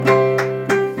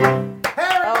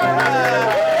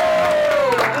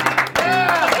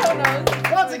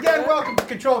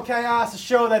Chaos, a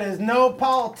show that is no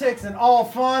politics and all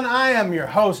fun. I am your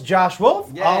host, Josh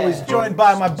Wolf, always joined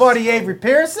by my buddy Avery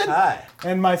Pearson. Hi.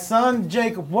 And my son,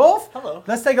 Jacob Wolf. Hello.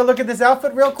 Let's take a look at this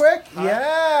outfit real quick. Hi.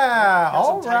 Yeah, Got some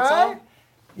all tights right. on.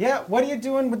 Yeah, what are you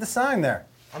doing with the sign there?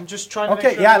 I'm just trying to make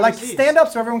Okay, sure yeah, I'd everybody like to sees. stand up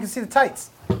so everyone can see the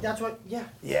tights. That's what, yeah.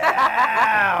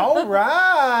 Yeah, all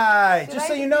right. Just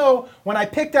so you know, when I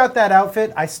picked out that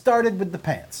outfit, I started with the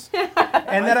pants.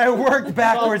 And then I worked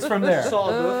backwards from there.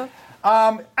 Solid move.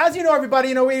 As you know,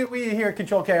 everybody, we here at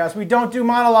Control Chaos, we don't do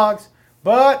monologues,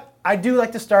 but I do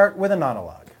like to start with a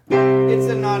monologue.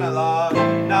 It's a monologue,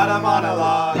 not a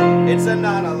monologue. It's a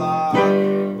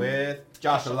monologue with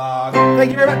Josh Log. Thank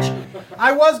you very much.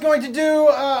 I was going to do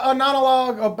a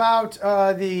monologue about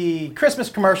the Christmas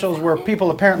commercials where people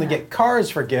apparently get cars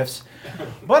for gifts,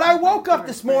 but I woke up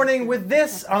this morning with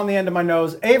this on the end of my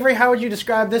nose. Avery, how would you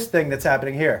describe this thing that's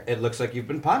happening here? It looks like you've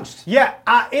been punched. Yeah,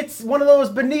 it's one of those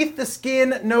beneath the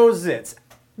skin nose zits.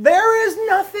 There is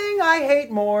nothing I hate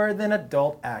more than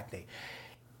adult acne.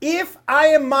 If I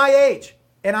am my age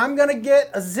and I'm gonna get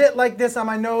a zit like this on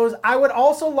my nose, I would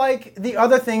also like the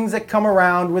other things that come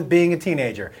around with being a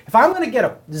teenager. If I'm gonna get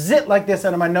a zit like this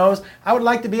under my nose, I would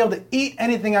like to be able to eat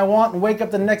anything I want and wake up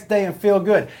the next day and feel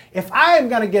good. If I am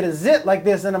gonna get a zit like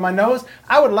this under my nose,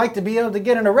 I would like to be able to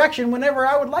get an erection whenever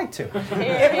I would like to. If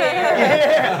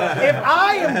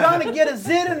I am gonna get a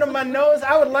zit under my nose,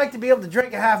 I would like to be able to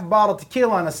drink a half bottle of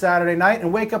tequila on a Saturday night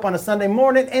and wake up on a Sunday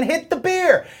morning and hit the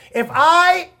beer. If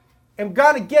I am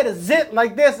gonna get a zit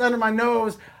like this under my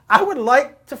nose, I would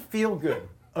like to feel good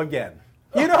again.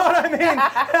 You know what I mean?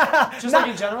 Just like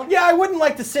in general? Yeah, I wouldn't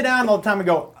like to sit down all the time and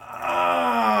go,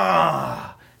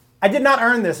 ah. I did not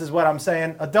earn this, is what I'm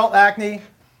saying. Adult acne,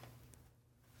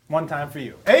 one time for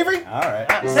you. Avery, All right.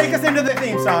 take us into the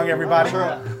theme song, everybody.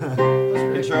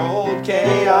 Controlled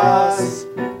chaos.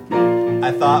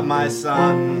 I thought my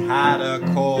son had a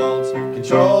cold.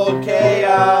 Controlled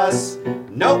chaos.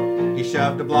 Nope. He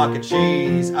shoved a block of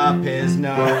cheese up his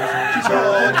nose.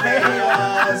 Controlled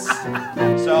chaos.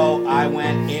 So I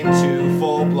went into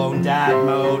full-blown dad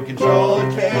mode.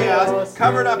 Controlled chaos.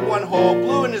 Covered up one hole,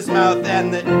 blew in his mouth,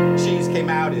 and the cheese came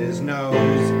out his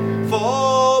nose.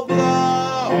 Full-blown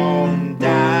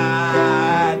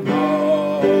dad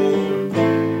mode.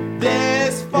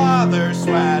 This father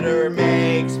sweater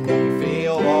makes me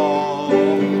feel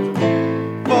old.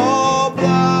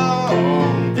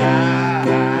 Full-blown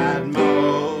dad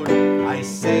mode. I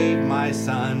saved my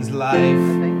son's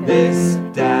life. This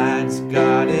dad's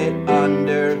got it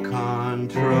under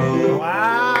control.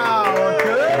 Wow,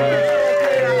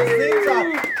 good. Theme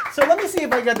song. So let me see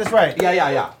if I got this right.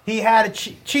 Yeah. He had a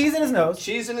cheese in his nose.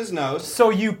 Cheese in his nose.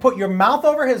 So you put your mouth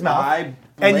over his mouth. I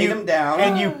and laid you, him down.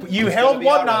 And you He's held gonna be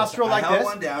one all right. nostril like I held this.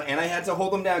 one down, and I had to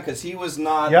hold him down because he was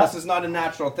not. Yep. This is not a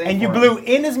natural thing. And you for blew him.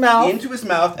 in his mouth. Into his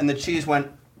mouth, and the cheese went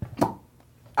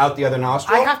out the other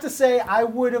nostril. I have to say, I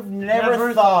would have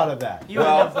never thought of that. You would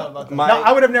have never thought about that. my, No,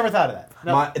 I would have never thought of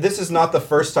that. this is not the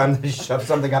first time that he shoved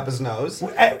something up his nose.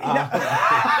 I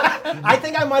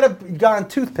think I might have gone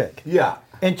toothpick Yeah.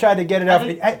 and tried to get it out.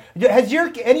 Has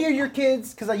any of your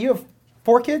kids, because you have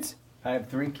 4 kids? I have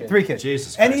 3 kids. 3 kids.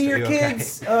 Jesus Any Christ, of are your you okay?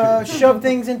 kids shove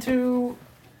things into...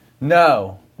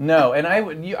 No, and I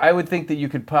would think that you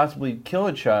could possibly kill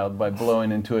a child by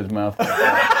blowing into his mouth. Like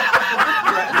that.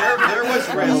 There was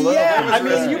risk. Yeah, There I was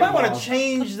mean, risk you might want to involved.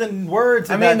 change the words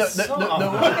I of mean, that the song.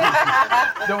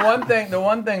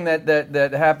 one thing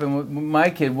that happened with my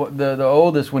kid, the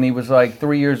oldest, when he was like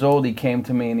 3 years old, he came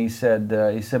to me and he said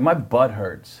my butt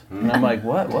hurts, and I'm like,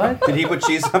 what? Did he put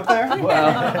cheese up there?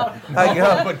 Well, I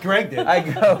go, But Greg did. I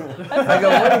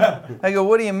go,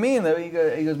 what do you mean? He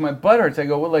goes, my butt hurts. I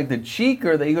go, what, like the cheek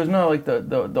or he goes, no, like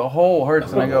the hole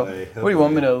hurts. And I go, what do you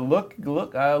want me to look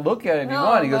at it if you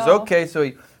want? He goes, okay. So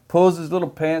he pulls his little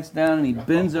pants down and he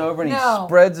bends over and he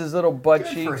spreads his little butt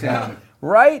cheeks. And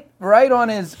right on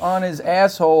his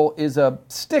asshole is a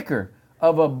sticker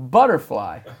of a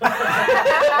butterfly.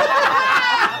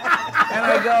 And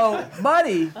I go,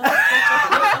 buddy.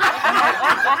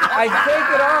 I take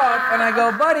it off and I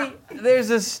go, buddy, there's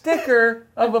a sticker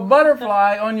of a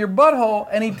butterfly on your butthole.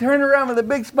 And he turned around with a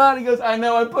big smile. He goes, I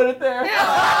know, I put it there.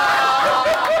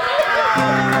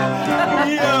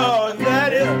 Yo,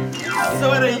 that is...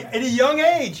 So at a young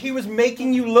age, he was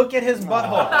making you look at his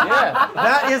butthole. Yeah.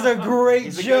 That is a great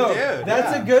He's a good joke. dude,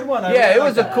 That's yeah. a good one. I Yeah, really it like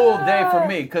was a that. cool day for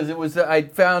me because it was. I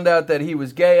found out that he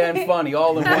was gay and funny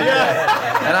all in one day,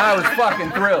 and I was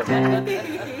fucking thrilled.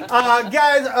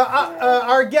 Guys,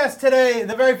 our guest today,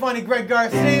 the very funny Greg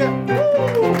Garcia.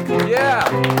 Yeah.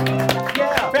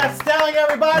 Pat Stelling,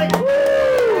 everybody.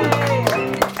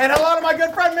 And hello to my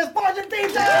good friend, Miss Porgia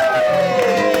Pizza.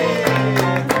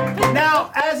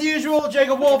 As usual,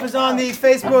 Jacob Wolf is on the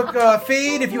Facebook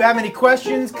feed. If you have any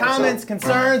questions, comments,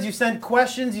 concerns, you send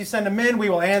questions, you send them in.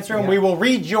 We will answer them. We will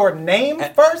read your name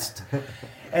first.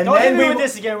 And Don't then hit me we with will-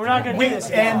 this again. We're not going to do this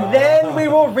again. And then we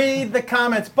will read the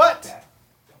comments. But,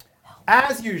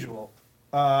 as usual,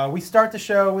 we start the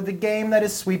show with the game that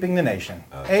is sweeping the nation.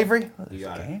 Avery? You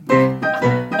got it.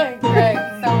 Greg,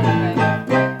 someone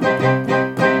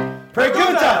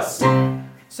Preguntas!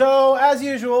 So, as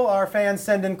usual, our fans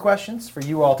send in questions for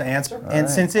you all to answer. And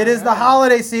since it is the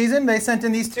holiday season, they sent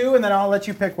in these two, and then I'll let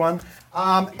you pick one.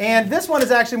 And this one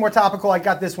is actually more topical. I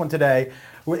got this one today.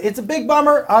 It's a big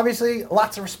bummer. Obviously,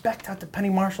 lots of respect out to Penny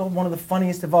Marshall, one of the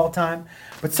funniest of all time.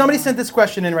 But somebody sent this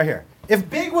question in right here. If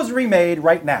Big was remade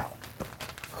right now,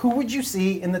 who would you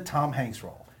see in the Tom Hanks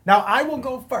role? Now, I will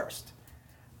go first.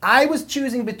 I was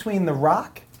choosing between The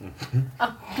Rock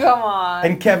Come on.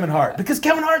 and Kevin Hart because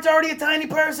Kevin Hart's already a tiny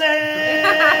person.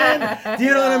 Do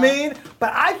you know what I mean?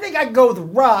 But I think I'd go with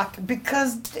Rock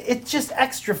because it's just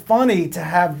extra funny to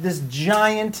have this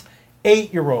giant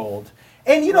 8-year-old.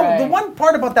 And you know, the Right. one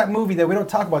part about that movie that we don't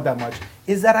talk about that much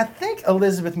is that I think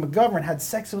Elizabeth McGovern had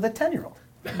sex with a 10-year-old.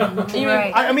 You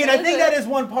Right. I mean, I think that is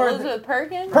one part. Elizabeth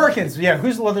Perkins? Perkins, yeah.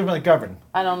 Who's Elizabeth McGovern?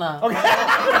 I don't know. Okay.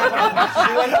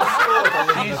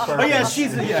 Oh yeah,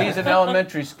 she's She's an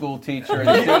elementary school teacher in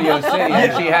Studio City,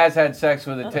 and she has had sex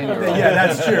with a 10-year-old. Yeah,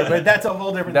 that's true, but that's a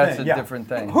whole different That's thing. a yeah. different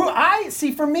thing. Who I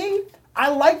see for me, I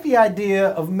like the idea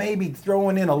of maybe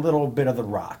throwing in a little bit of The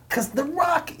Rock, because The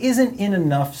Rock isn't in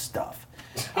enough stuff.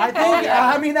 I think.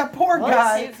 I mean, that poor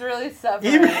guy. He's really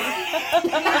suffering. Even-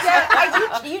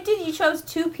 You chose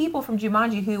two people from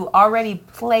Jumanji who already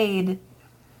played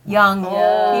young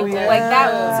people yeah. like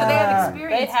that, so they have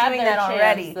experience They had doing their that chance,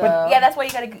 already. though. Yeah, that's why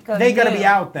you got to go. They got to new. be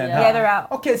out then. Yeah. huh? they're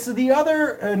out. Okay, so the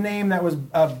other name that was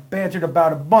bantered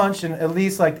about a bunch, and at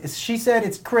least like she said,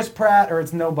 it's Chris Pratt or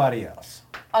it's nobody else.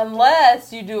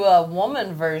 Unless you do a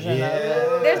woman version of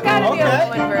it. There's got to be Okay. a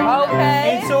woman version.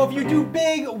 Okay. And so if you do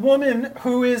big woman,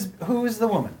 who is the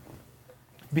woman?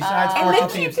 Besides And Fortune then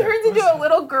she Feimster. turns into a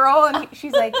little girl, and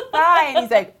she's like, "Bye," and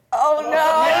he's like, "Oh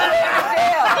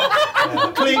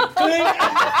no, Clink, clink.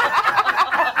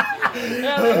 Maybe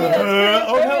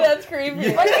that's creepy.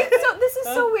 jail." But this is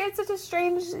so weird. Such a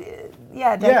strange,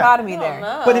 dichotomy there.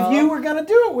 No. But if you were going to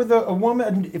do it with a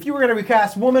woman, if you were going to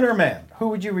recast woman or man, who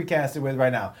would you recast it with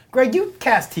right now? Greg, you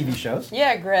cast TV shows.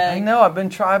 Yeah, Greg. I know. I've been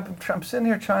trying. I'm sitting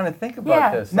here trying to think about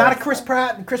Yeah. this. Not a Chris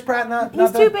Pratt. Chris Pratt, not. He's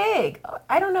not too the- big.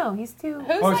 I don't know. He's too.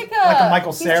 Who's Oh, like a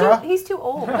Michael He's Cera. He's too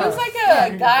old. Who's like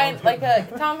a guy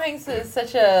Tom Hanks is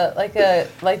such a like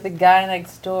the guy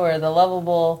next door, the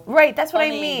lovable. Right, that's what I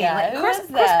Funny mean. guy. Like Who Chris is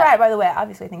that? Pratt, by the way,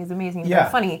 obviously I think is amazing. He's Yeah.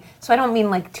 very funny. So I don't mean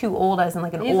like too old as in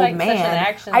like an He's old like such man. an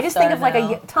action I just think star of like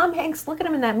now. Tom Hanks. Look at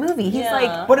him in that movie. He's Yeah.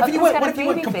 like. What if he's you went? got What a if you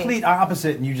went baby face. complete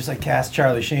opposite and you just like cast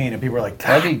Charlie Sheen and people were like,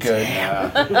 That'd be good.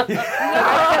 That's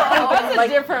a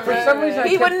different For some reason, I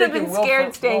He kept wouldn't have been thinking Will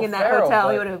scared staying Will in that Ferrell, hotel.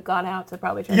 He but- would have gone out to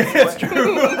probably try Yeah, to it's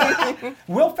true.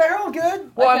 Will Ferrell,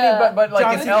 good. Well, Like I mean, a but like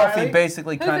John in C. Elf, he Reilly?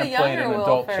 basically Who's kind a of played younger an Will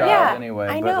adult Ferrell? child Yeah, anyway.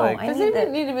 I but, know, like, I Does need it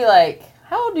that. need to be like?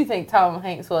 How old do you think Tom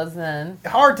Hanks was then?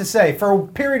 Hard to say. For a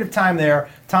period of time there,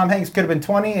 Tom Hanks could have been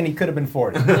 20 and he could have been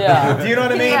 40. Yeah. Do you know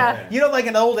what I mean? Yeah. You know, like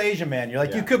an old Asian man. You're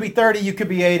like, you could be 30, you could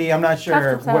be 80. I'm not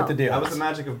sure Tough to what to tell. do. That was the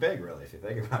magic of Big, really, if you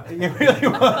think about it. It really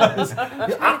was.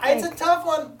 It's a tough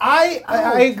one. I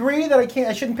agree that I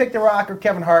shouldn't pick The Rock or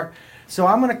Kevin Hart. So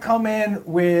I'm going to come in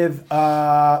with,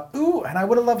 and I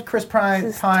would have loved Chris Pine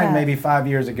This is tough. maybe 5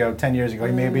 years ago, 10 years ago.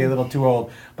 He may be a little too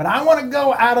old. But I want to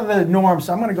go out of the norm,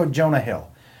 so I'm going to go Jonah Hill.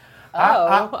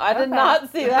 I did not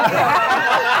see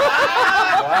that.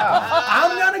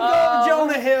 I'm going to go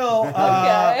Jonah Hill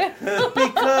Okay.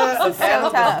 because So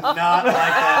tough. Not like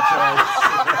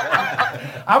that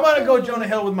I'm going to go Jonah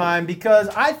Hill with mine because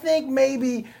I think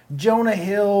maybe Jonah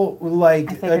Hill,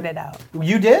 like... I figured it out.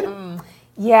 You did?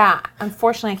 Yeah,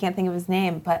 unfortunately I can't think of his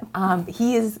name, but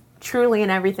he is truly in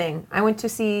everything. I went to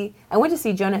see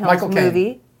Jonah Hill's Michael Caine.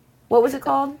 movie. What was it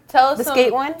called? Tell us The some,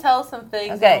 skate one? Tell us some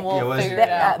things Okay. and we'll Yeah, what is figure it? it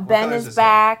out. Ben color is is the same?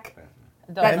 back.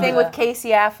 Don't That do thing with Casey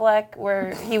Affleck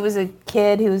where he was a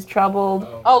kid who was troubled.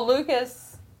 Oh,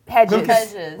 Lucas Hedges.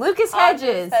 Hedges. Lucas Hodges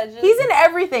Hedges. Hedges. He's in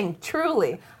everything,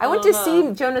 truly. I went to Uh-huh.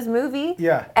 see Jonah's movie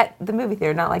Yeah. at the movie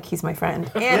theater, not like he's my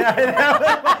friend. And,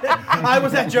 I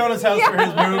was at Jonah's house for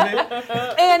his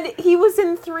movie. and he was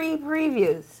in 3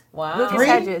 previews. Wow. Lucas 3?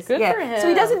 Hedges. Good yeah. for him. So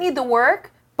he doesn't need the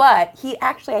work, but he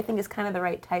actually, I think, is kind of the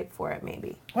right type for it,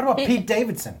 maybe. What about Pete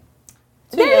Davidson?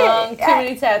 Too Yeah, young, too yeah.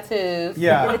 many tattoos.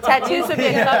 Yeah. The tattoos would be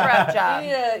a cover-up job.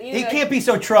 He can't be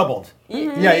so troubled.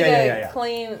 Yeah.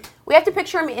 Clean. We have to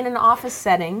picture him in an office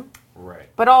setting, Right.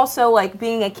 but also like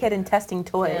being a kid and testing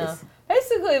toys. Yeah.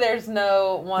 Basically, there's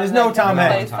no one. There's no that can Tom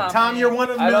replace Hanks. Tom, you're one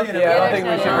of a I don't, million. yeah, I don't everybody.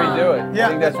 think we should redo it. Yeah. I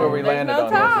think that's where we There's landed no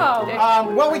on this.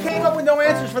 Tom. Well, we came up with no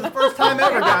answers for the first time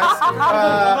ever, guys.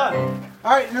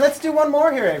 All right, let's do one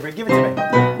more here, Avery. Give it to me.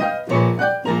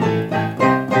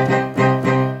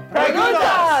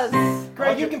 Preguntas.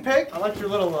 Greg, you can pick. I like your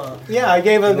little. Yeah, I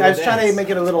was trying to make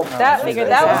it a little. That was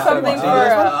something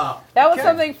for. That was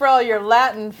something for all your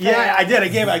Latin fans. Yeah, I did.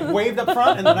 I waved up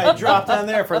front and then I dropped down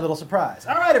there for a little surprise.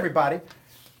 All right, everybody.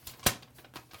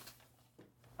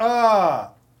 Oh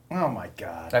my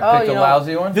God. I picked you a know-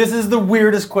 lousy one. This is the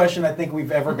weirdest question I think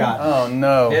we've ever gotten. Oh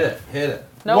no. Hit it.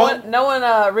 No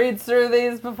one reads through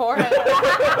these beforehand.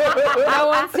 No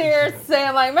one's here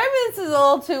saying like, maybe this is a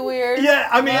little too weird. Yeah,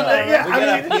 I mean, We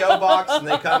get a P.O. box and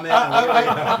they come in.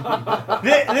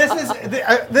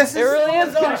 this is It really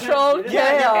is controlled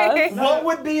chaos. What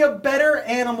would be a better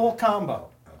animal combo?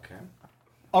 Okay.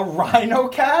 A rhino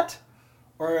cat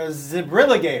or a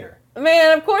zebrilligator?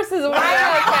 Man, of course, it's a rhino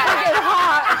cat. It's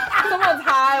hot. Someone's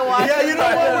high watching. Yeah, you know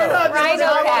what? We're not doing Rhino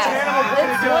that. cat.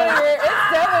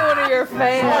 It's definitely one of your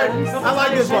fans. I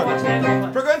like this one.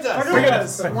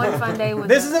 Preguntas. One fun day with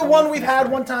This is a one we've had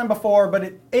one time before,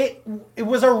 but it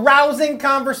was a rousing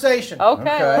conversation. Okay.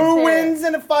 Okay. let's Who hear it. wins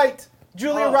in a fight?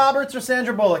 Julia Roberts or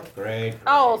Sandra Bullock? Great.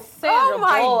 Oh, Sandra Oh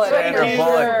my Bullock. Sandra for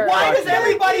Bullock. sure. Why does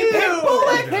everybody pick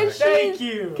Bullock? Thank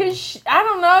you. Because I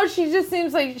don't know, she just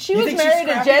seems like she You was think she's married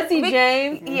to scrappy? Jesse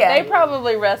James. Yeah. They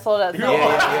probably wrestled at some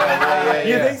point.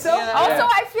 You think so? Also,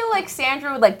 I feel like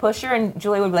Sandra would like push her, and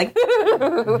Julia would be like,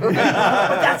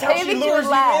 That's how Maybe she she lures would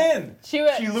laugh. you in. She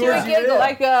would, She she lures would you giggle in.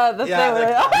 like the Yeah,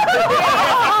 thing.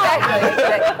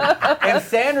 exactly. If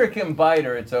Sandra can bite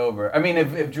her, it's over. I mean,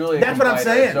 if Julia That's can what I'm bite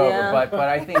saying. her, it's over. Yeah. But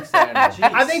I think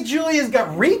Sandra. I think Julia's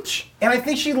got reach, and I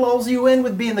think she lulls you in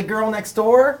with being the girl next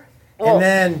door. Well, And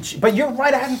then, but you're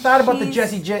right. I hadn't thought about the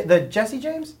she's- Jesse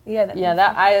James. Yeah. Yeah,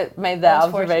 that I made that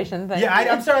Unfortunate. observation thing. Yeah,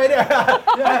 I'm sorry.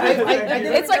 I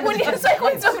didn't It's like remember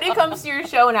when somebody comes to your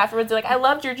show and afterwards they're like, "I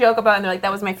loved your joke about," and they're like,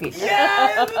 "That was my feature."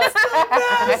 Yeah, it's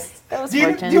the best. That was Do you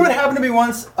fortunate. know what happened to me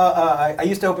once? I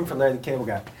used to open for Larry the Cable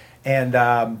Guy, and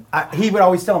he would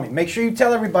always tell me, make sure you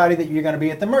tell everybody that you're going to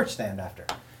be at the merch stand after.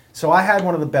 So I had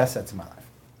one of the best sets of my life.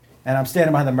 And I'm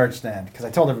standing behind the merch stand because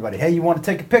I told everybody, hey, you want to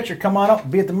take a picture? Come on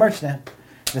up, be at the merch stand.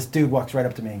 This dude walks right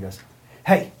up to me and goes,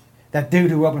 hey, that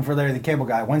dude who opened for Larry the Cable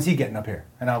Guy, when's he getting up here?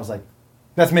 And I was like,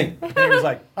 that's me. And he was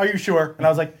like, are you sure? And I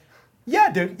was like,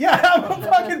 yeah, dude. Yeah, I'm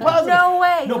fucking positive. No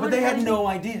way. No, but they had no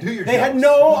idea. Do your They had jokes.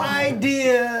 no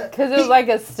idea. Because it was like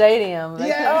a stadium. They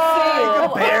Yeah, couldn't you see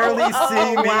could barely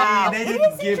see me. Wow. They It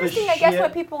didn't is give a interesting, shit. I guess,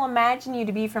 what people imagine you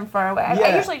to be from far away. I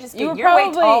Yeah. usually just You think were you're way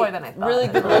probably taller than I thought. really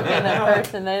good looking in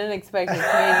person. They didn't expect a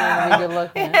comedian to be good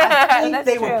looking. I think That's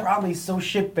they were true. probably so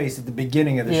shit-faced at the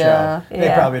beginning of the Yeah. show. They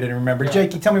Yeah. probably didn't remember.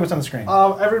 Jakey, tell me what's on the screen.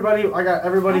 Everybody, I got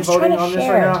everybody I was voting trying to on this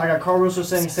share. right now. I got Carl Russo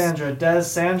saying Sandra, Des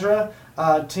Sandra,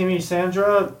 Timmy Sandra.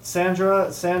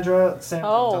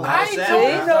 Oh, I I do do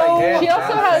know. know. She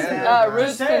also has Yeah.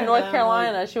 roots Saying, in North man,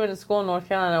 Carolina. She went to school in North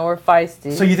Carolina. We're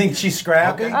feisty. So you think she's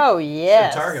scrappy? Okay. Oh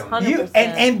yes, target one. 100%.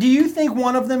 And do you think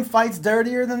one of them fights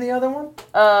dirtier than the other one?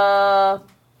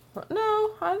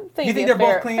 No, I think. You think it'd be they're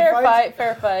a both clean fair fights? fight?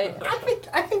 Fair fight.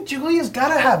 I think Julia's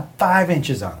got to have 5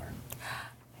 inches on her.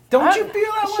 Don't you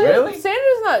feel that way? Really?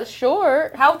 Sanders not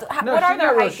short. How, No, what she's are not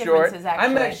their real height short. differences, actually?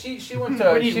 I met. She went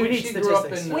to. We need she grew up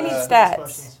statistics. in. We need uh,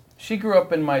 stats. She grew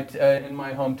up in my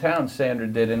hometown. Sandra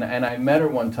did, and I met her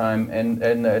one time and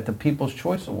at the People's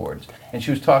Choice Awards, and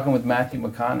she was talking with Matthew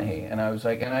McConaughey, and I was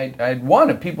like, and I'd won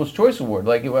a People's Choice Award,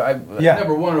 like I'd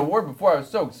never won an award before. I was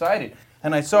so excited,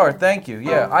 and I saw her. Thank you.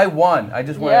 Yeah, I won. I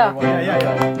just want Yeah. everyone to know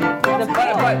that. The people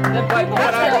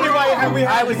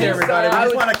I was here, everybody. We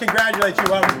just want to congratulate you.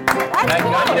 I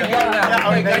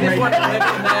just want to live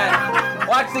in that.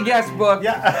 Watch the guest book.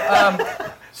 Yeah.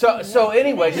 So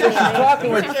anyway, so she's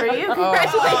talking with. Good for you.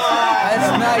 Congratulations.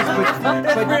 That's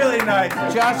nice, but Really nice.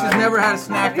 Josh has never had a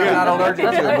snack I'm not allergic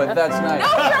to, but that's nice.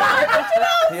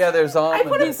 Yeah, there's almonds. I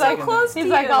put it so close to He's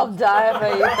you. like, I'll die if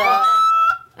I eat that.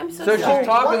 I'm so So sorry. she's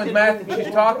talking with Matthew.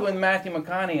 She's talking with Matthew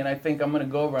McConaughey, and I think I'm gonna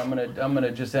go over. I'm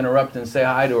gonna just interrupt and say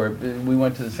hi to her. We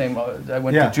went to the same. I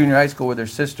went to junior high school with her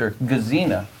sister,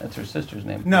 Gazina. That's her sister's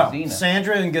name. No, Gazina.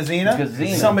 Sandra and Gazina?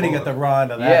 Gazina. Somebody get the raw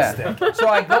end of that Yeah. stick. So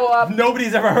I go up.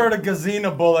 Nobody's ever heard of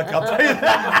Gazina Bullock, I'll tell you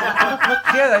that.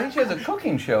 Yeah, I think she has a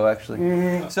cooking show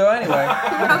actually. So anyway.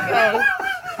 Okay.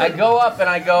 I go up and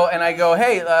I go,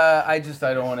 hey, I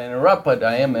don't want to interrupt, but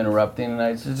I am interrupting. And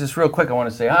I said, just real quick, I want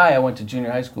to say hi. I went to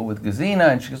junior high school with Gazina,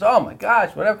 and she goes, oh my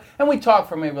gosh, whatever. And we talked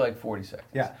for maybe like 40 seconds.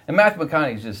 Yeah. And Matthew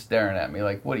McConaughey's just staring at me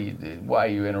like, what are you, why are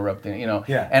you interrupting? You know.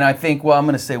 Yeah. And I think, well, I'm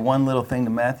going to say one little thing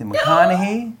to Matthew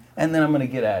McConaughey. and then I'm going to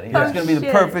get out of here. Oh, It's going to be the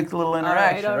shit. perfect little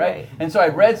interaction, all right? right. And so I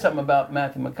read something about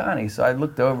Matthew McConaughey, so I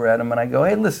looked over at him and I go,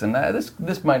 hey, listen,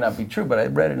 this might not be true, but I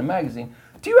read it in a magazine.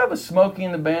 Do you have a Smokey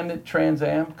and the Bandit Trans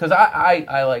Am? Because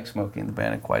I like Smokey and the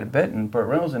Bandit quite a bit, and Burt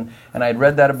Reynolds, and I had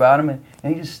read that about him, and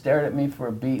he just stared at me for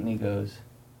a beat, and he goes,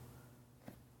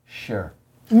 sure.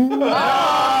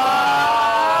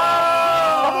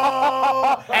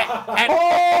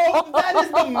 That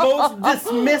is the most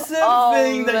dismissive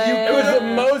thing that you It could was have.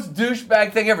 the most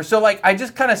douchebag thing ever. So, like, I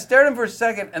just kind of stared at him for a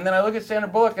second, and then I look at Sandra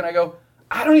Bullock, and I go,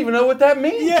 I don't even know what that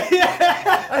means.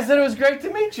 Yeah. I said, it was great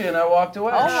to meet you, and I walked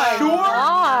away. Oh my Sure.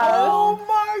 God. Oh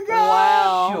my God.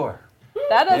 Wow. Sure.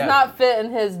 That does Yeah. not fit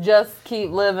in his just keep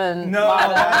living. No,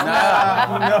 motto.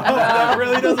 that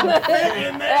really doesn't fit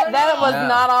in there. That was No.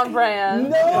 not on brand.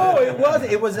 No, it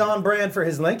wasn't. It was on brand for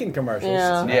his Lincoln commercials.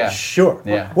 Yeah. Yeah. Sure.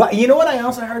 Yeah. Well, you know what I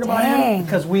also heard about him? Dang.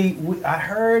 Because I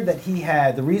heard that he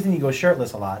had, the reason he goes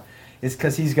shirtless a lot is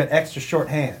because he's got extra short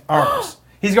arms.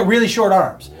 He's got really short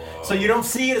arms. So you don't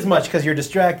see it as much because you're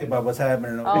distracted by what's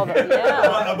happening over Oh, here.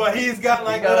 yeah. But he's got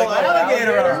like got little like little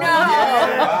alligator alligator arms.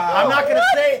 arms? Yeah. Wow. I'm not going to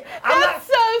say, That's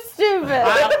so stupid.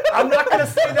 I'm not going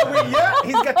to say that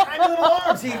he's got tiny little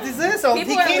arms. He does this, so he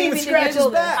People are can't even leaving to scratch his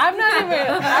Google this. back. I'm not even.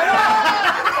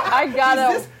 I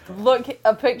gotta look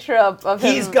a picture up of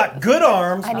him. He's got good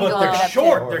arms, I need but to they're look it up,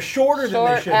 short. too. They're shorter than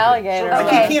they Short should alligator. be. Like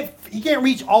Okay. he can't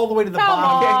reach all the way to the Come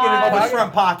bottom on. of his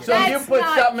front pocket. So if you That's put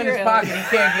not something in his true. pocket, he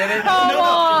can't get it? Come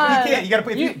on. He can't. You got to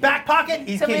put his back pocket.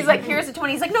 He's Somebody's like, here's a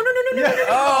 20. He's like, no.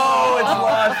 Oh, it's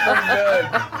lost for good.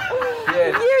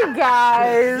 Yeah. You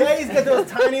guys. Yeah, he's got those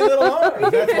tiny little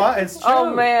arms. That's why it's true.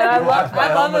 Oh man, I love By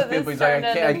that homeless this people, he's like, turned I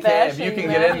into can't, if you bashing can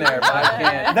get in men. there, but I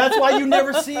can't. That's why you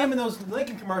never see him in those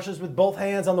Lincoln commercials with both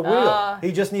hands on the wheel.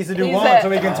 He just needs to do he's one at- so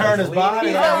he can turn his body.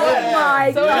 He's Yeah. at-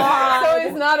 my So, so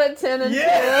he's not a 10 and 2.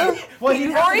 Yeah. Well,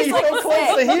 he's Or he's like so a close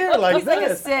to 6. here, like He's like a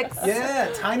this. 6. Yeah,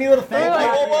 tiny little thing. Whoa,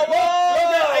 whoa,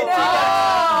 whoa,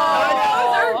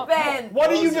 Those are bent. What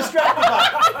are you distracted by?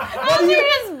 What are you?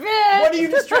 What are you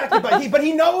distracted by? But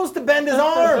he knows to bend his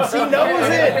arms. He knows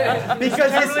it because You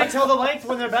can't his, really tell the length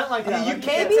when they're bent like that. you Like,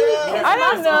 can't Maybe tell. I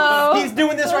don't know. He's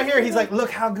doing this right here. He's like,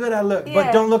 look how good I look, but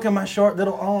Yeah. don't look at my short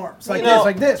little arms. Like You know- this,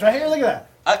 like this, right here. Look at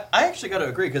that. I actually got to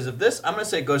agree because if this, I'm going to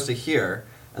say it goes to here,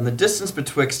 and the distance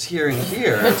betwixt here and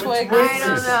here. Betwixt. I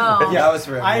don't know. Yeah. That was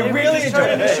for I really just enjoy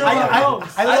trying to it. show I our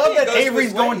love I think that it goes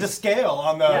Avery's both going to ways. scale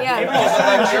on the. Yeah.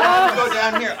 Avery, Go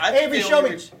down here. I think Avery, the show only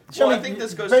me. reach- Show well, me. I think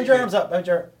this goes Bend to your here. arms up. Bend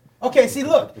your. Okay, see,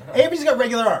 look. Avery's got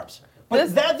regular arms, but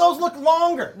This- those look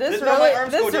longer. This No, my really,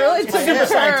 arms this go down really to took my a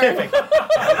Super head. turn. scientific.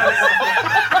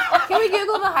 Can we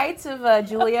Google the heights of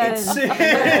Julia? It's,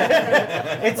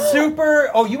 it's super.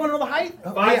 Oh, you want to know the height?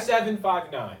 Oh, yeah. 5'7",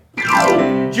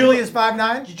 5'9". Julia's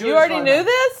 5'9". You already knew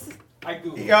this? I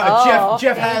googled. Oh.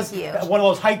 Jeff Thank has you. one of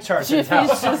those height charts in his He's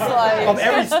house just like. of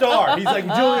every star. He's like,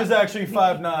 Julia's actually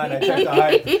 5'9". I checked the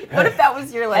height. What if that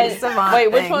was your like And- savant wait,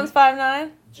 which thing? one's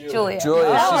 5'9"? Julia? Julia,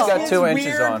 Oh. she's got His 2 inches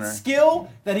weird on her. skill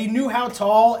that he knew how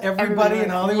tall everybody in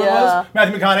Hollywood Yeah. was.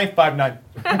 Matthew McConaughey, 5'9".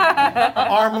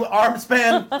 Arm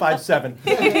span, 5'7".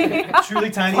 Truly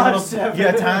tiny little, 5'7".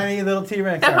 yeah, tiny little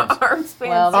T-Rex arms. Arm span.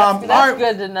 Well, Um, that's alright.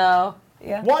 good to know.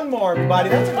 One more, everybody.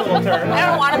 That's a little turn. I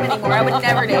don't want him anymore. I would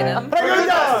never date him. Who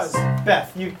does?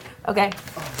 Beth, you. Okay.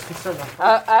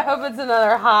 I hope it's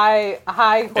another high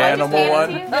question. Animal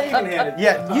one. You can hand it.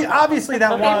 Yeah, obviously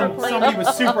that one, somebody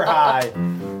was super high.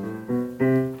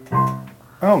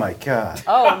 Oh my God.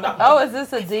 Oh, is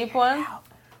this a deep one?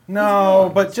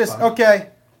 No, but just, okay.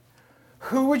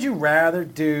 Who would you rather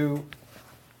do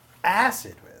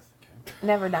acid with?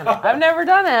 Never done it. I've never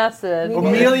done acid.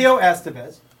 Emilio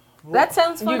Estevez. That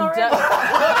sounds fun You've already. done.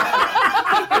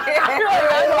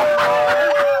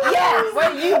 Yes.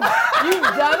 Wait, you've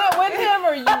done it with him,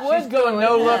 or you would She's going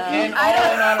no look in, all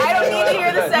in on I don't need to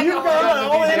hear the second You've one. gone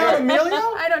all in on Emilio?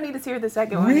 I don't need to hear the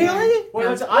second one. Really?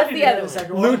 Well, I didn't the get other the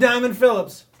second Lou one. Diamond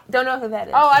Phillips. Don't know who that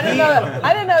is. Oh, I didn't know.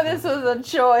 I didn't know this was a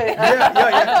choice. Yeah.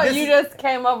 I thought This- you just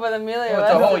came up with Emilio.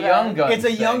 It's a whole Young Guns. It's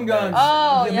a Young thing, Guns.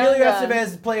 Oh, Emilio Young Guns.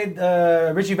 Estevez played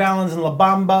Richie Valens in La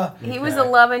Bamba. He was a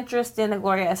love interest in a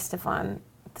Gloria Estefan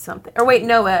something. Or wait,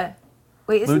 Noah.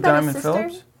 Wait, isn't Lou that a Diamond sister?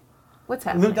 Phillips? What's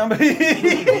happening? Lou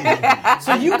Diamond.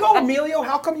 So you go Emilio.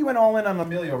 How come you went all in on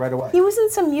Emilio right away? He was in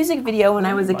some music video when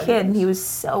I was a kid, and he was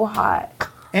so hot.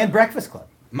 And Breakfast Club.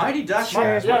 Mighty Ducks.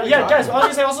 Yeah, guys. I was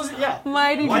gonna say also, yeah.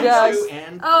 Mighty One, Ducks. 2,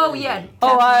 and Oh, 3. yeah.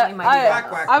 Oh, Definitely Mighty Ducks. Quack,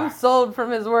 quack, I'm quack. sold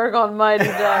from his work on Mighty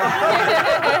Ducks.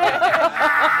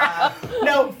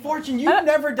 Now, Fortune, you've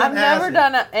never done I've never acid.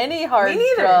 done any hard Me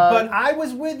neither, drugs. But I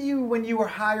was with you when you were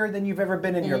higher than you've ever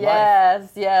been in your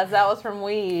life. Yes, that was from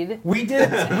weed. We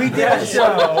did a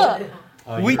show.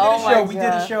 We did Oh a my show. We did a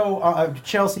God. show.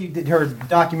 Chelsea did her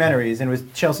documentaries, and it was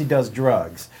Chelsea Does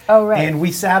Drugs. Oh, right. And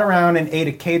we sat around and ate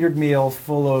a catered meal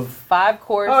full of. 5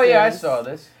 courses. Oh yeah, I saw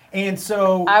this. And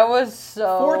so, I was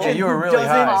so Fortune, Yeah, you were who really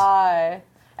doesn't- high.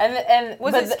 And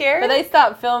Was but it scary? But they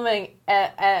stopped filming,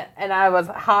 and I was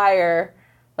higher.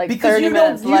 Like because 30 you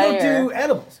minutes don't later. do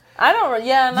edibles. I don't.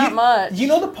 Yeah, not much. You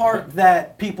know the part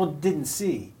that people didn't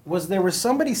see was there was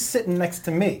somebody sitting next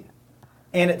to me.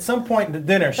 And at some point in the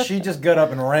dinner, she just got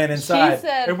up and ran inside,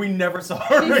 said- and we never saw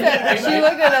her She again. said she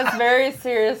looked at us very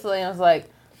seriously and was like,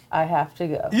 "I have to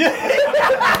go."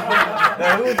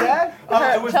 Now, who was that?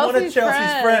 It was one of Chelsea's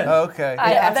Chelsea's friend. friends.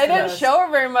 Okay. They didn't show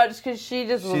her very much because she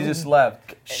just She was just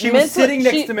left. She was sitting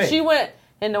next to me. She went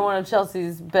into one of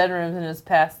Chelsea's bedrooms and just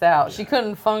passed out. She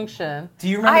couldn't function. Do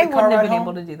you remember I the car wouldn't have ride been home?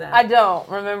 able to do that. I don't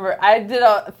remember. I did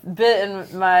a bit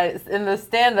in the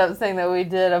stand-up thing that we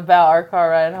did about our car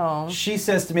ride home. She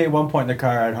says to me at one point in the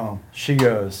car ride home, she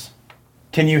goes,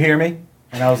 "Can you hear me?"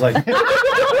 And I was like, I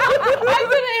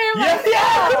couldn't hear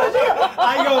myself.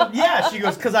 I go, "Yeah." She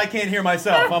goes, "Because I can't hear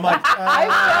myself." I'm like,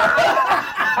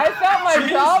 I felt my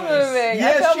jaw moving. Yeah,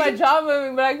 I felt she- my jaw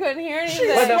moving, but I couldn't hear she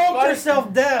anything. smoked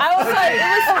herself deaf. I was like,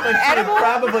 it was She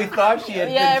probably thought she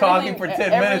had Yeah, been talking everything- for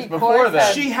 10 every minutes course before that.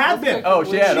 had- She had been. Oh,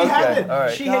 she had. She had Okay. been. All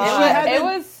right. She had it been.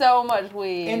 was so much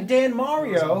weed. And Dan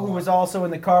Mario, who was also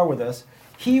in the car with us,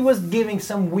 he was giving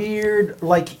some weird,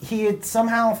 like he had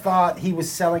somehow thought he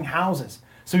was selling houses.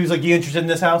 So he was like, "You interested in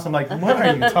this house?" I'm like, "What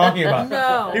are you talking about?"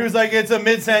 No. He was like, "It's a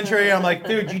mid-century." I'm like,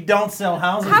 "Dude, you don't sell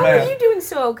houses, How man." are you doing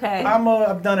so okay?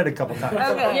 I've done it a couple times.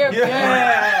 Okay. your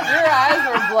eyes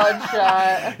were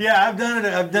bloodshot. Yeah, I've done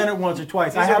it. I've done it once or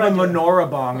twice. I have a menorah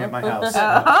bong at my house.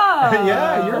 Oh.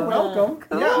 Yeah, you're welcome.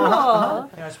 Cool. Yeah.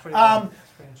 Yeah, it's pretty, Um,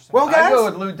 it's pretty interesting. Well, I guys, go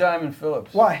with Lou Diamond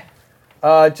Phillips. why?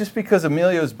 Just because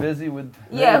Emilio's busy with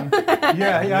Yeah. them.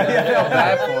 Yeah. Feel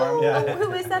bad for him.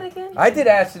 Who is that again? I did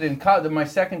acid in college. My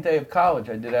second day of college,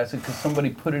 I did acid because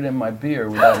somebody put it in my beer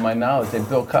without my knowledge. They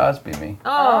Bill Cosby me.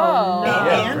 Oh. no.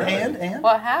 Yeah, really. And?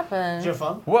 What Did happened? you have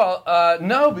fun? Well,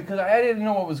 no, because I didn't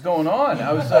know what was going on.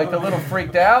 I was like a little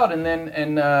freaked out, and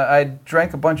then I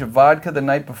drank a bunch of vodka the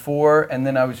night before, and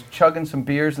then I was chugging some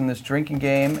beers in this drinking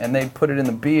game, and they put it in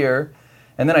the beer,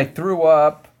 and then I threw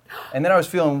up, and then I was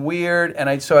feeling weird,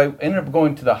 and so I ended up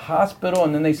going to the hospital,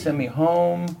 and then they sent me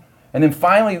home, and then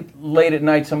finally late at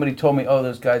night somebody told me, "Oh,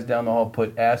 those guys down the hall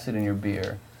put acid in your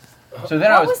beer." So then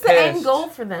I What was was the pissed. end goal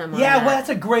for them? on Yeah, that? well, that's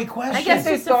a great question. I guess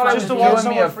They it's thought I was Just to watch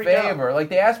doing me a someone freak out. favor. Like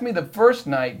they asked me the first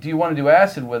night, "Do you want to do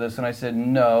acid with us?" And I said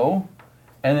no.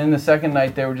 And then the second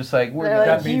night they were just like, "We're They're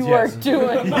that like, means you are yes."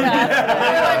 doing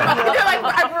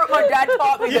that. my dad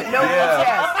taught me that no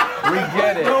Yeah. we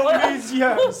get it." No means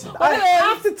yes. I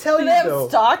have to tell Do you they have though.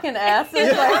 stock and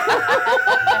acid? Like,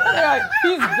 they're like,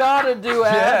 he's got to do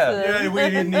acid. Yeah, we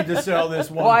didn't need to sell this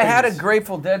one. Well, I had a piece.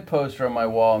 Grateful Dead poster on my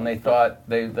wall, and they thought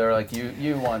they're like,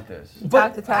 "You want this?" Talk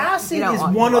But to talk. acid You don't is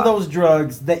want one to of walk. those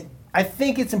drugs that I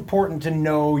think it's important to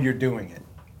know you're doing it,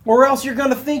 or else you're going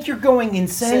to think you're going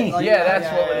insane. Like- Yeah, that's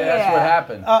Yeah. what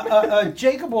happened.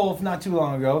 Jacob Wolf, not too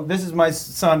long ago. This is my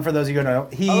son. For those of you who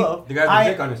don't know, Hello. The guy with I- the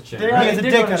dick on his chin. They He right? has a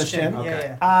dick on his chin. Yeah,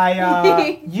 Okay.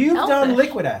 yeah. You've done Elfish.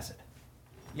 liquid acid,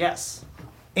 Yes.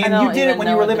 I and don't you did it even when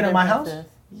know you were what the living at my difference house. is.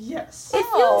 Yes. It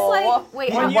Oh, feels like. Wait,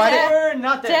 when When you you did- were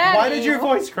not there. Dad- Why did your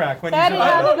voice crack when Daddy, you I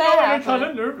said how that? did don't know. that I'm kind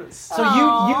happen? of nervous. So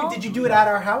Aw. did you do it at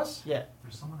our house? Yeah.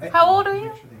 how old are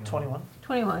you? 21.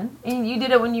 21. And you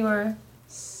did it when you were.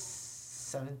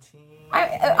 17.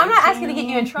 I'm not asking to get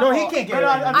you in trouble. No, he can't get No, no,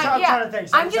 it. I'm trying to think.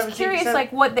 I'm just 17, curious, 17.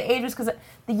 like what the age was, because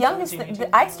the youngest, 17, 18.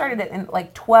 I started it in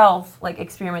like 12, like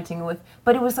experimenting with,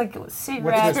 but it was like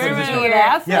cigarettes, Experimenting with beer.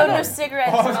 acid? No, Yeah. no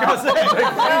cigarettes. Oh, I was gonna say. I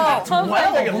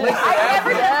never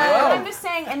did that. I'm just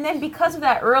saying, and then because of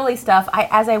that early stuff,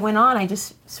 as I went on, I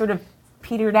just sort of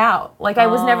petered out. Like I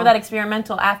was never that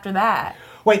experimental after that.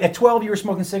 Wait, at 12 you were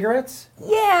smoking cigarettes?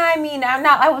 Yeah, I mean,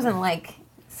 I wasn't like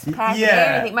packing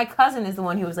Yeah. anything. My cousin is the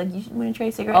one who was like, "You should want to try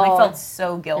a cigarette." And I Oh, felt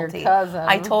so guilty. cousin.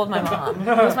 I told my mom.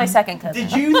 It was my second cousin.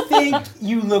 Did you think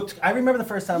you looked? I remember the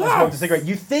first time I smoked a Yes. cigarette.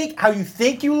 You think how you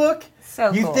think you look? So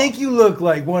You cool. think you look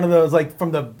like one of those like from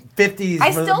the 50s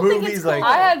I from still the think movies it's like cool.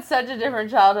 I had such a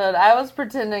different childhood. I was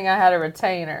pretending I had a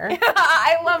retainer.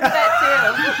 I loved that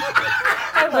too.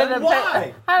 I With loved a it.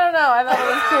 Why? I don't know. I thought it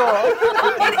was cool.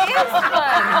 It is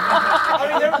fun.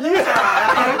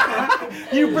 I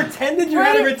mean, You pretended you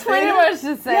had a Pretty retainer? much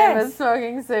the same Yes. as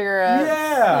smoking cigarettes.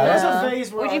 Yeah. There was Yeah. a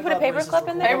phase where Would I you put a thought paper races clip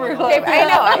were in there? cool. Paper clip. I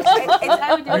know.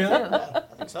 I would do Really? it too. I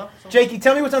think so. Jakey,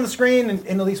 tell me what's on the screen,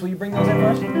 and Elise, will you bring those in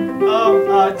first?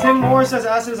 Tim Moore says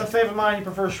acid is a favorite of mine. He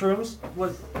prefers shrooms.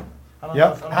 What? I don't know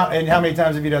Yep. if- I don't know. And how many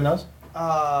times have you done those?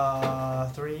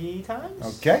 3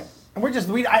 times. Okay.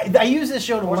 And I use this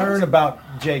show to learn about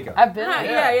Jacob. I've been.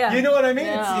 Yeah. You know what I mean?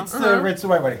 Yeah. It's the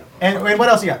right way. And what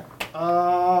else you got?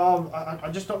 I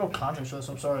just don't know context for this.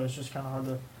 I'm sorry. It's just kind of hard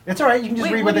to. It's all right. You can just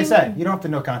Wait, read what what they do you say. You don't have to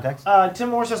know context. Tim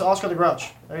Moore says Oscar the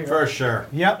Grouch. There you go. For sure.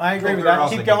 Yep, I agree with We're that.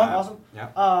 also Keep thinking going. that. Awesome.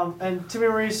 Yeah. And Timmy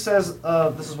Maurice says,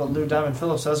 this is what Lou Diamond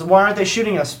Phillips says. Why aren't they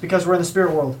shooting us? Because we're in the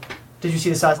spirit world. Did you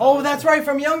see the size? Oh, that's right,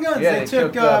 from Young Guns. Yeah, they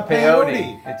took Peyote.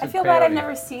 They I took feel bad I've peyote.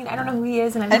 never seen. I don't know who he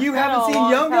is, and I've You haven't been a seen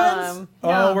long Young Guns? time.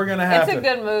 Oh, we're gonna have It's to. a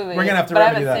good movie. We're gonna have to but I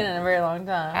remedy haven't that. seen it in a very long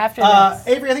time. after this.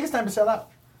 Avery, I think it's time to sell out.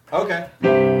 Okay.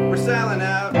 We're selling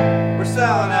out. We're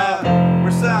selling out.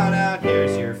 We're selling out.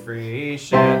 Here's your free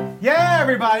shit. Yeah,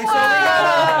 everybody. So we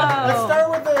got. Let's start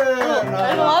with the.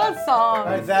 There's a lot of songs.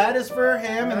 Alright, that is for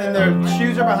him, and then the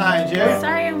shoes are behind you.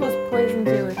 Sorry, I almost poisoned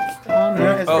you. It's Oh,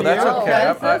 for that's you. okay.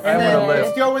 I And want to then let's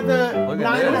lift. go with the Look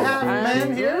at 9.5 this.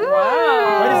 men here.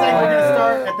 Wow. Wait a second, we're gonna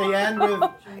start at the end with.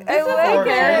 I like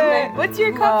it. What's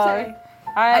your cup say?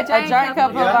 A giant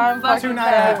cup of Yeah. I'm fucking 2.5.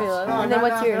 fabulous. Oh, And then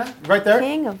what's yours? Right there.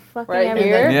 King of fucking Right everything.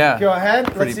 here? Yeah. Go ahead.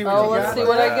 Pretty- Let's see what Oh, you let's got. see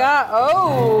what I got.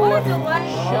 Oh. What a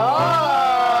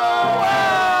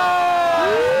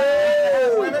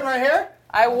delicious. Women right here.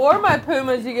 I wore my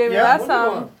Pumas you gave me Yeah, last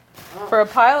time for a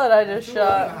pilot I just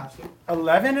shot.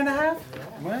 11.5.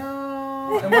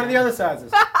 Well, and what are the other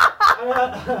sizes? I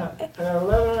got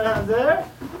 11 and a half there.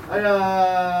 I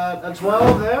got a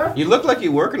 12 there. You look like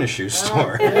you work in a shoe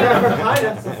store. Yeah, for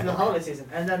pilots, it's the holiday season.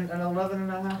 And then an 11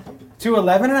 and a half. 2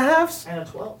 11.5s. And a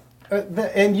 12.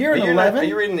 And you're an 11. Are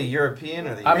you reading the European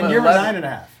or the? I'm And an you're 11.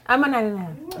 9.5. I'm a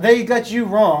 9.5. They got you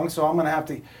wrong, so I'm gonna have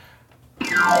to.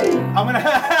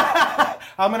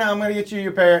 I'm gonna get you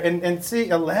your pair and see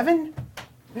 11.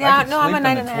 Yeah, no, I'm a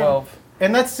Sleep in the 9.5. 12.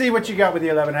 And let's see what you got with the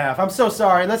 11.5. I'm so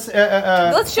sorry. Let's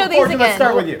show these Fortune, Let's again.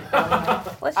 start with you.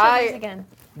 Let's show these again.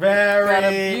 Very Got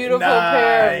a beautiful nice.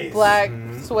 pair of black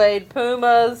suede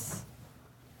Pumas.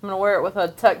 I'm gonna wear it with a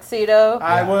tuxedo.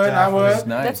 I would.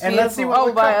 That's And nice. let's see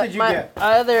what cup did you get.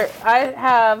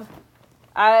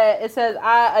 It says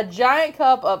a giant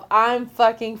cup of I'm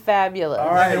fucking fabulous. All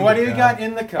right. And what do you go. got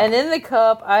in the cup? And in the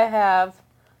cup I have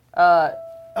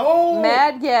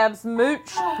Mad Gab's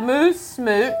Moose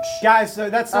Smooch. Guys, so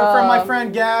that's from my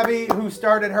friend Gabby, who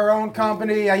started her own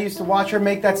company. I used to watch her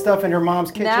make that stuff in her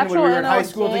mom's kitchen when Natural we were in and high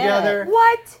school organic. together.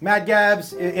 What? Mad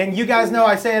Gabs, and you guys know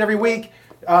I say it every week.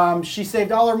 She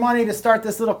saved all her money to start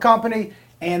this little company,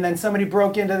 and then somebody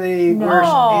broke into the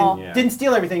No. and didn't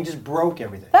steal everything, just broke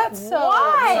everything. That's so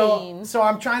Why? mean. So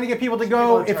I'm trying to get people to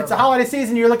go. If it's a holiday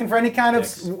season, you're looking for any kind of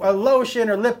lotion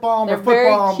or lip balm They're or foot very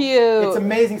balm. cute. It's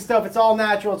amazing stuff. It's all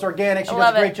natural. It's organic. She does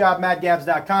love a great it. job.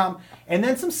 MadGabs.com. And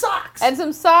then some socks. And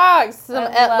some socks.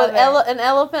 I love it. An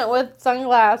elephant with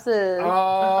sunglasses.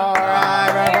 All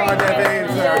right, right on,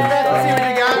 Debbie. Yay. Let's see what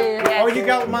you got. Yay. Oh, you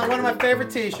got one of my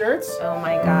favorite T-shirts. Oh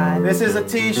my God. This is a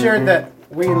T-shirt that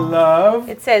we love.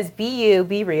 It says, "Be you,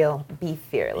 be real, be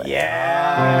fearless."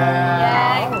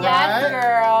 Yeah. All Yes, right.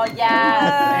 girl.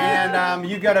 Yes. And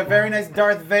you got a very nice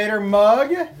Darth Vader mug.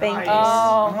 Thank you.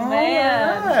 Oh, All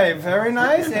man. right, very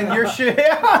nice. And your shoe,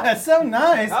 yeah, that's so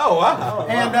nice. Oh wow.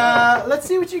 And let's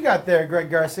see what you got there, Greg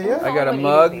Garcia. I got a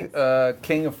mug,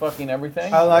 king of fucking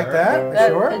everything. I like that.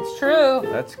 Sure. It's true.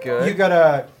 That's good. You got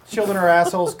a children are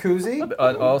assholes koozie.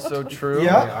 Also true.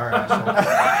 Yeah. All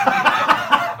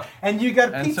right. And you got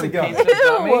a And pizza some gum. pizza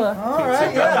gummy. All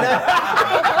right,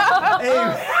 yeah. Hey,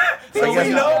 so I we guess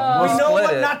know we'll what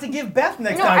split it. not to give Beth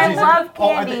next No, time. I she's love Oh,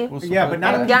 I candy. think- We'll yeah, split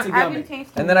but not a that. pizza I've been gummy.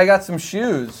 tasting. And then I got some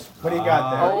shoes. What do you got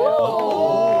there?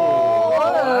 Wow.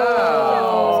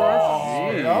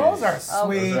 Those are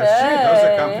sweet. Those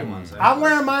are comfy ones. I'm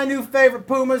wearing my new favorite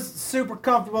Pumas. Super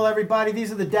comfortable, everybody.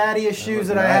 These are the daddiest shoes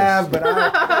that I have, but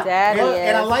Daddy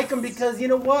and I is. like them because you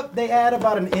know what? They add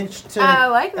about an inch to. I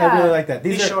like I really that. like that.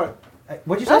 These He's are short.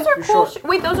 What'd you say? Those are You're cool. short.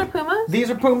 Wait, those are Pumas? These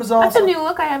are Pumas That's a also. new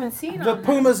look I haven't seen. The on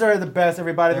Pumas are the best,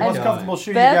 everybody. The They're most good. comfortable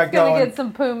shoe Beth's you got gonna going. get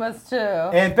some Pumas too.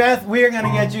 And Beth, we are going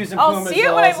to get you some I'll Pumas. see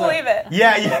it when I also. believe it.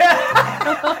 Yeah,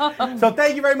 yeah. So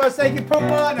thank you very much. Thank you,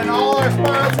 Puma, and all our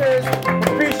sponsors.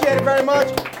 Appreciate it very much.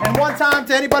 And one time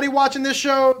to anybody watching this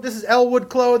show, this is Elwood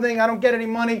Clothing. I don't get any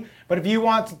money, but if you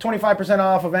want 25%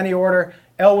 off of any order,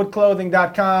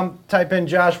 elwoodclothing.com. Type in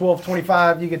Josh Wolf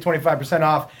 25. You get 25%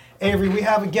 off. Avery, we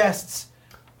have a guests.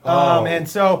 And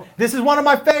so this is one of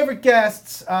my favorite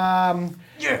guests.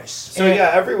 Yes. So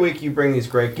yeah, every week you bring these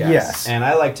great guests. Yes. And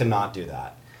I like to not do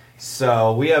that.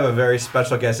 So we have a very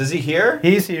special guest. Is he here?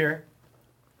 He's here.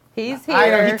 He's here. I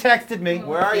know, he texted me.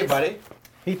 Where are you, buddy?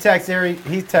 He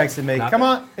texted me. Not Come there.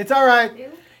 on, it's all right.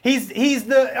 He's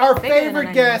our Bigger favorite than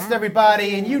I guest, am.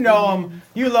 everybody, and you know him,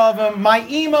 you love him. My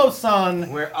emo son,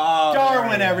 We're all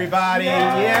Darwin, everybody.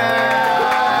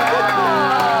 Yeah.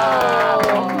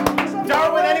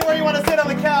 Darwin, anywhere you want to sit on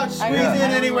the couch, squeeze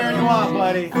in anywhere you want,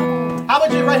 buddy. How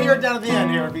about you right here down at the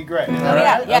end here? It'd be great. Oh,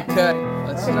 yeah, yeah. Okay,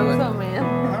 let's do it. So,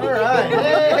 man. All right.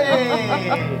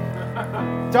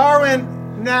 Hey.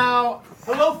 Darwin, now,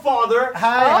 Hello, Father.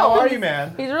 hi, how are you,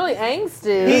 man? He's really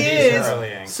angsty. He He's is. early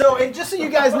angst. So, and just so you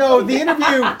guys know, the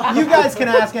interview, you guys can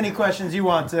ask any questions you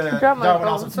want to Drop my Darwin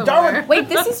phone also. somewhere. Darwin, Wait,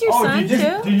 this is your son, too?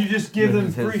 Did you just give them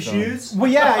This is free his son. shoes?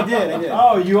 well, yeah, I did.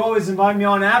 Oh, you always invite me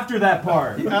on after that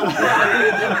part.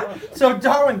 So,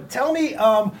 Darwin, tell me,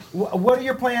 what are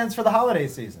your plans for the holiday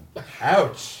season?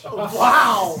 Ouch.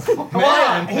 Wow.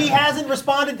 Man. He hasn't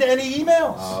responded to any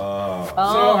emails. Oh.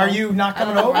 So, are you not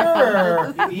coming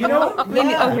over, or you know? Maybe,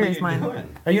 Yeah. oh, What are here's you mine.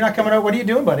 doing? Are you not coming over? What are you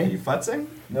doing, Are you buddy? futzing?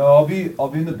 No, I'll be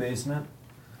in the basement.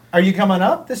 Are you coming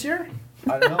up this year?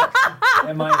 I don't know.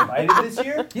 Am I invited this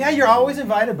year? Yeah, you're always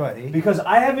invited, buddy. Because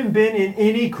I haven't been in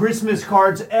any Christmas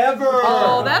cards ever.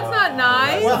 Oh, that's not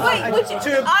nice. Well, Wait, I- would you,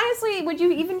 to- honestly, would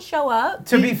you even show up?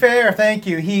 To be fair, thank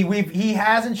you. He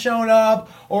hasn't shown up,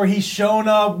 or he's shown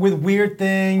up with weird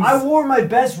things. I wore my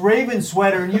best Raven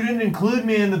sweater and you didn't include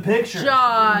me in the picture.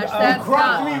 Josh, You that's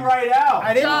cropped not. me right out.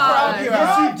 I didn't crop you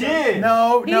Yes, out. you did.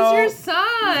 No, He's no. your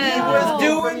son. He was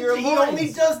doing. your He voice.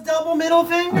 only does double middle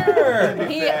finger.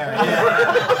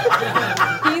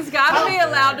 He's got to be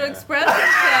allowed to express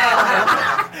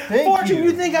himself. Fortune,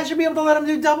 you think I should be able to let him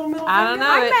do double middle finger? I don't know.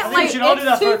 I meant, think we should all do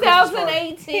that It's for a Christmas card.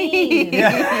 2018.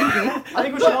 Yeah. I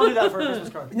think we should all do that for a Christmas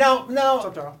card. Now, What's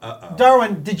up, Darryl?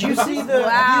 Darwin, did you see the? Wow.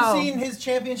 Have you seen his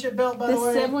championship belt, by the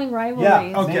way? rivalry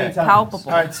Yeah. Okay. Many times. palpable.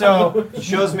 All right. So, He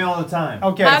shows me all the time.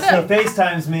 okay. How So, So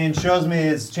FaceTimes me and shows me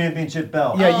his championship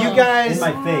belt. yeah, you guys. In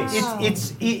my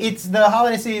face. It's the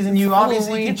holiday season. You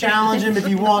obviously can challenge him if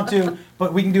you want to,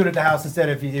 but we can do it at the house instead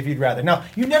if you'd rather. Now,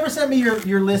 you never sent me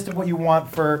your list of what you want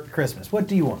for Christmas. What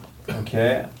do you want?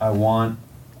 Okay, I want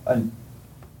a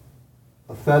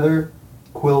feather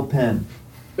quill pen.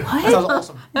 That sounds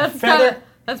awesome. That's Feather. kinda,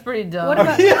 that's pretty dumb. What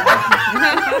about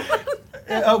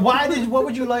What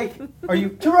would you like? Are you?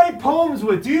 To write poems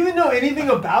with. Do you even know anything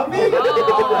about me? You know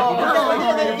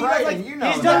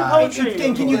He's done that. poetry.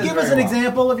 Can you Did give us very an well.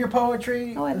 example of your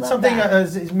poetry? Oh, I'd love Something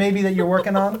that. maybe that you're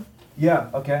working on. Yeah,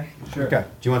 okay, sure. Okay.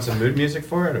 Do you want some mood music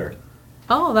for it, or?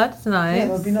 Oh, that's nice. Yeah,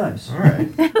 that'd be nice. All right.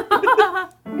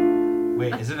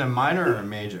 Wait, is it a minor or a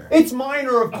major? It's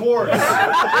minor, of course. Everybody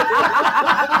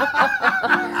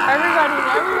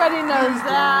knows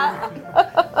that.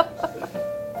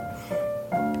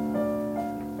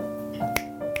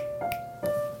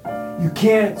 You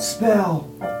can't spell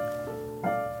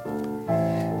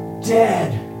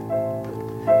dead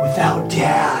without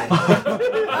dad.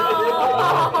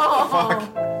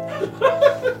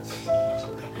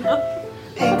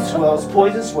 Ink swells,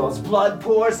 poison swells, blood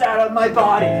pours out of my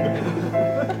body.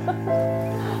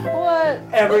 What?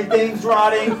 Everything's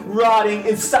rotting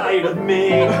inside of me.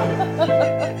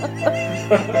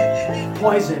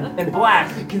 Poison and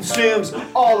black consumes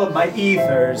all of my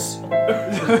ethers.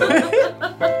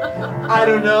 I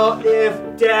don't know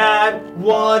if Dad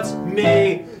wants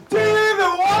me. Do you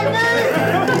even want me?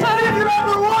 If you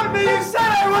ever want me, you said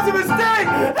I was a mistake.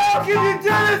 How can you do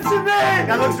this to me?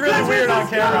 That looks really weird on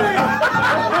camera.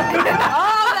 Oh,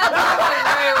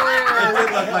 that's very weird. It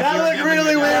did look like That you were looked giving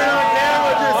really it weird on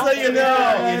camera, just so you know.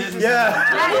 You didn't- Yeah.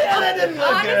 That didn't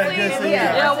look good. Honestly, Just so you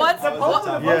yeah. know. Yeah, what's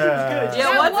Yeah.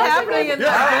 yeah, what's happening in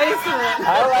that basement? I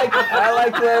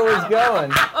like where it was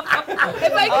going.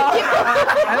 If I could give,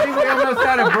 I think we almost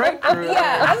had a breakthrough.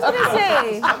 Yeah, I was gonna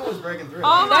say. Someone was breaking through.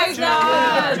 oh my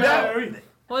god.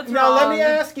 What's Now wrong? let me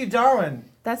ask you, Darwin.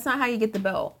 That's not how you get the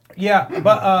belt. Yeah,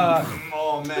 but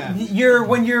Oh man.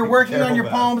 when you're working on your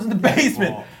Careful, poems in the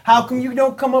basement, how come you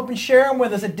don't come up and share them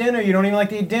with us at dinner? You don't even like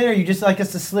to eat dinner. You just like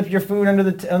us to slip your food under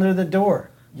the door.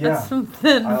 That's some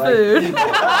thin food.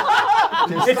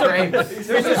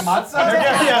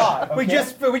 Yeah.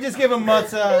 We just give him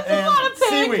matzah and a lot of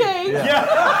seaweed. pancakes.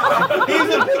 Yeah. He's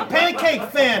a big pancake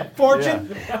fan. Fortune.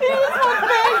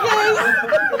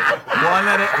 One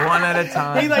at a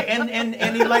time. He like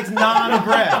and he likes naan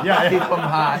bread. Yeah. Keep them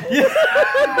hot.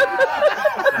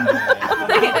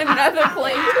 Another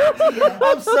plate.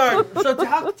 I'm sorry.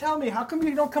 So tell me, how come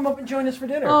you don't come up and join us for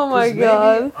dinner? Oh my 'Cause maybe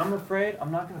god. I'm afraid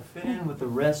I'm not gonna fit in with the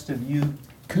rest of you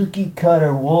cookie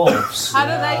cutter wolves. How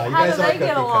do you they guys are get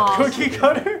cookie along? Cookie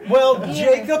cutter? Well,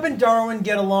 Jacob and Darwin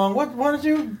get along. Why don't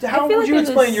you? How feel would like you there's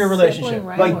a explain your relationship? sibling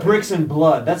rivalry. Like bricks and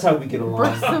blood. That's how we get along.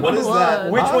 What is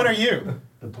that? Which one are you?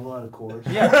 The blood, of course.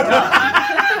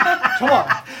 Come on.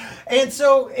 And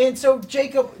so,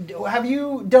 Jacob, have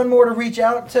you done more to reach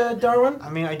out to Darwin? I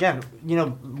mean, again,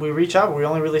 we reach out, but we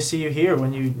only really see you here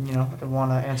when you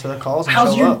want to answer the calls and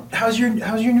How's show your up. how's your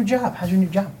new job? How's your new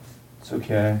job? It's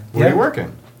okay. Where are you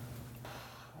working?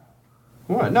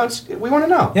 What? No, we want to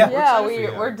know. Yeah. Yeah, excited for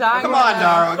you. we're dying. Come to on, know.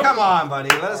 Darwin. Come on, buddy.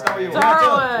 Let us know where you work.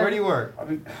 Darwin. Where do you work?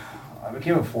 I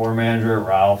became a floor manager at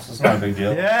Ralph's. It's not a big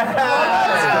deal.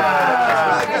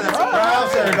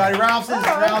 Ralph's, everybody. Ralph's is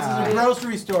a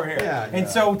grocery store here. Yeah, And yeah.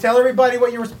 so, tell everybody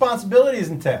what your responsibilities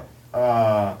entail.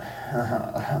 I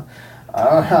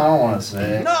don't want to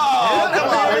say. No, come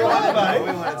on. We want to know.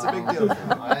 We want. It's a big deal.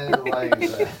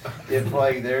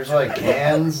 If there's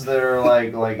cans that are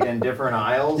like in different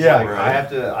aisles, Yeah.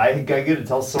 I get to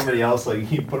tell somebody else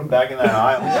you put them back in that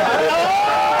aisle.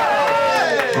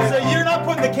 So you're not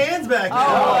putting the cans back.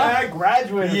 I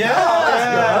graduated.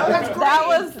 Yeah. That's great. That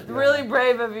was really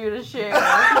brave of you to share.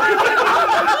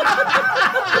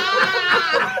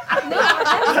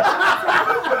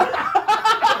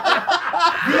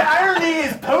 The irony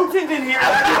is potent in here.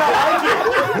 I do not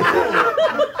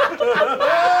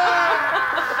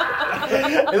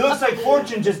like it. It looks like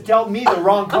fortune just dealt me the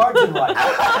wrong cards in life.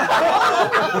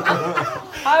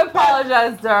 I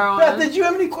apologize, Beth, Darwin. did you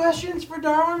have any questions for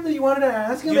Darwin that you wanted to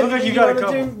ask him? You look like you got a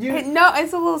couple. No,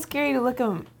 it's a little scary to look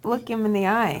him in the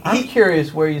eye. I'm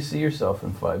curious where you see yourself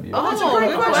in 5 years. Oh, That's a great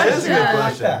good question. That is a good I like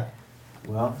question. that.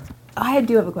 Well, I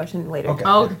do have a question later. Okay.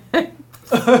 Okay.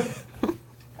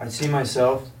 I see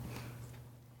myself,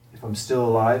 if I'm still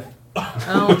alive,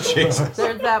 Oh, Jesus.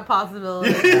 there's that possibility.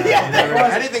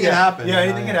 Anything can happen. Yeah,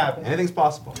 anything can happen. Anything's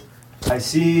possible. I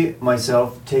see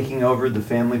myself taking over the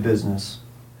family business.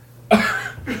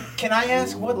 Can I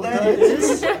ask what that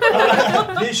is?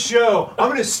 This show, I'm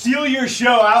gonna steal your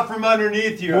show out from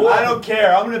underneath you. I don't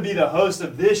care. I'm gonna be the host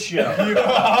of this show. You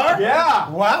are? Yeah.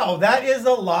 Wow, that is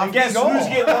a lofty And guess goal. who's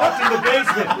getting locked in the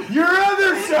basement? Your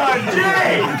other son,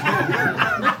 Jay.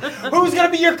 Who's going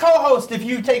to be your co-host if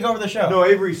you take over the show? No,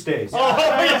 Avery stays.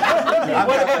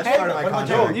 That's part of my What about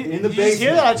contract. you? In the basement.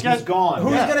 Hear that? He's gone.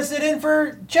 Who's going to sit in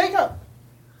for Jacob?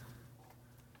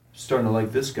 Starting to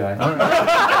like this guy.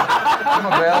 I'm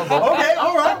available. Okay,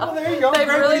 all right. Well, there you go. They Greg,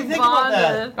 what do really you think about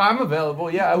that? bonded. I'm available.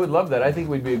 Yeah, I would love that. I think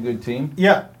we'd be a good team.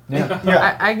 Yeah. Yeah.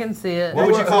 Yeah. I can see it. What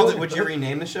would you call it? Would you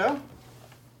rename the show?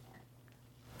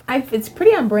 It's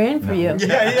pretty on brand for you.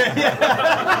 Yeah.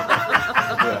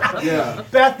 Yeah.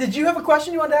 Beth, did you have a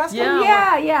question you wanted to ask him?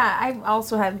 Yeah. I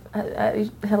also I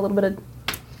had a little bit of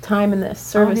time in the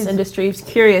service these- industry. I was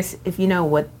curious if you know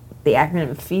what the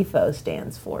acronym FIFO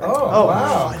stands for. Oh,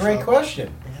 wow. Great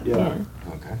question. Yeah.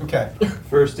 Okay.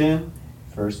 First in,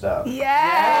 first out.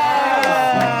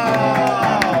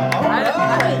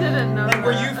 I didn't know. And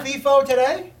were you FIFO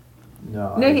today?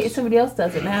 No. No, somebody else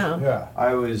does it now. Yeah.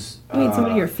 I was. I need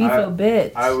somebody your FIFO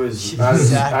bits. I was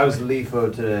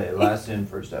LIFO today. Last in,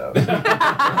 first out. By the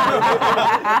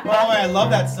way, I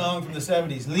love that song from the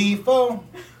 70s. Lifo.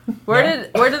 Where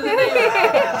did the name?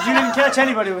 You didn't catch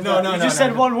anybody with that. You just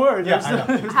said one word. Yeah, I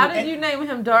know. How did you name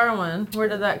him Darwin? Where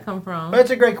did that come from?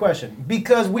 That's a great question.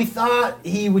 Because we thought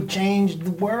he would change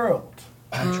the world.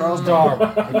 Charles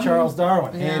Darwin. Charles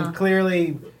Darwin. Yeah. And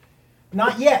clearly,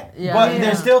 not yet. Yeah. But Yeah.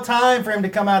 there's still time for him to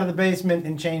come out of the basement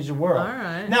and change the world. All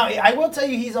right. Now, I will tell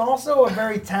you, he's also a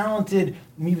very talented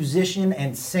musician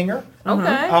and singer.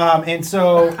 Okay. And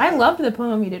so, I loved the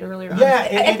poem you did earlier. Yeah,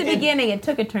 At the beginning, it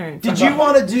took a turn. did you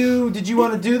want to do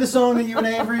the song that you and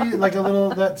Avery, like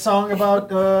that song about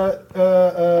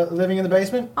living in the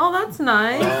basement? Oh, that's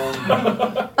nice.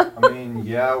 I mean,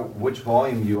 yeah. Which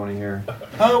volume do you want to hear?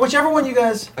 Whichever one you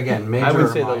guys. Again, major. I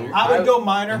would say or minor? the- I would go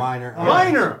minor. Minor.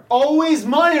 Minor. Always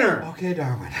minor. Okay,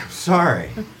 Darwin. I'm sorry.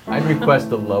 I'd request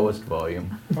the lowest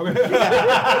volume. Pieces of each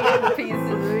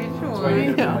That's what you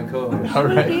one. did for my co-host. All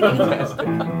right, fantastic.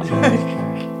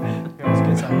 Let's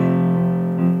get some.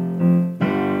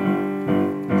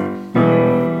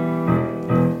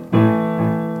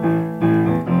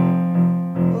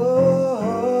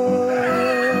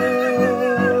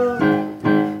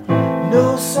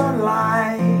 No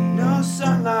sunlight. No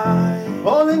sunlight.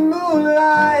 Only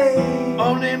moonlight.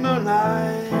 Only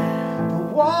moonlight. The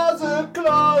walls are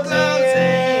closing.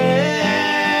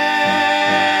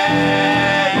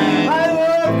 I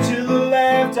look to the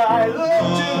left. I look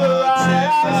to the right.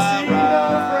 I see no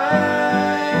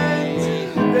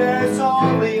friends. There's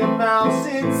only a mouse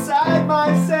inside my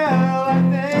cell. I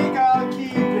think I'll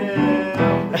keep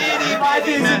him. Life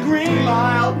is a green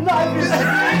mile. Life is a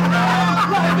green mile.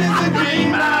 Life is a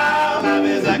green mile. Life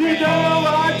is a green mile. You know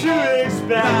what to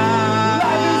expect.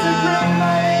 Life is a green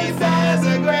maze as a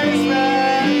grace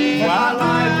man.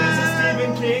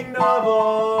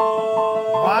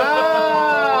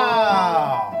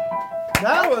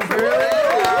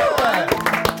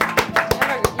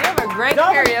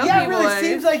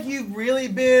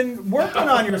 really been working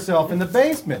on yourself in the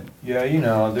basement. Yeah, you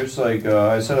know, there's like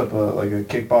I set up a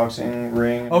kickboxing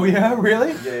ring. Oh yeah,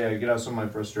 really? Yeah, get out some of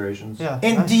my frustrations. Yeah.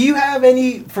 And do you have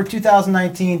any for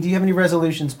 2019? Do you have any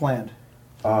resolutions planned?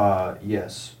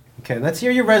 Yes. Okay, let's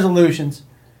hear your resolutions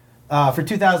for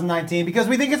 2019 because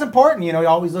we think it's important. You know, we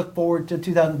always look forward to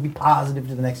 2000. Be positive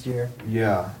to the next year.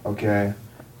 Yeah. Okay.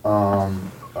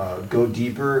 Go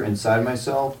deeper inside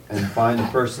myself and find the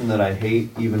person that I hate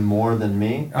even more than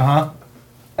me.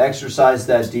 Exercise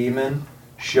that demon.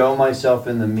 Show myself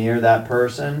in the mirror that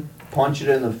person. Punch it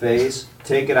in the face.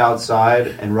 Take it outside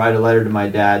and write a letter to my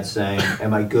dad saying,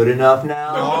 "Am I good enough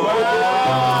now?"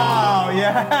 Oh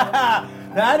yeah.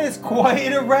 That is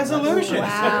quite a resolution.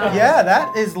 Wow. Yeah,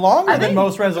 that is longer than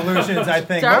most resolutions, I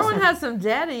think. Darwin Most- has some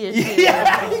daddy issues.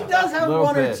 Yeah, he does have Little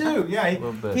one bit. or two. Yeah,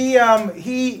 Little bit.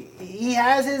 he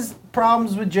has his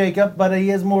problems with Jacob, but he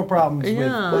has more problems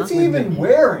Yeah. What's he even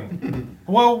wearing?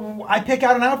 Well, I pick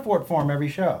out an outfit for him every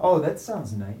show. Oh, that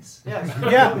sounds nice.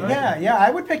 Yeah. I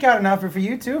would pick out an outfit for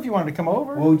you too if you wanted to come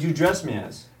over. What would you dress me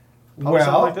as? something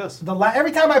like this.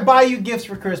 Every time I buy you gifts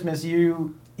for Christmas,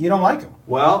 you don't like them.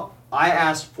 Well, I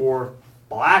asked for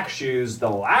black shoes the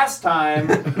last time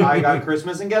I got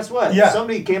Christmas, and guess what? Yeah.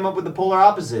 Somebody came up with the polar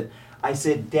opposite. I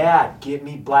said, "Dad, get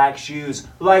me black shoes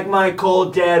like my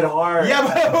cold dead heart." Yeah,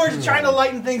 but we're just trying to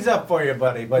lighten things up for you,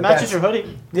 buddy. But Matches your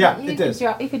hoodie. yeah, You it could does.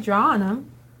 you could draw on them.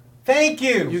 Thank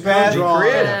you. You Fab. can draw.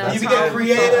 creative. Yeah, You that's can get how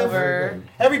creative. it's over.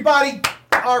 Everybody,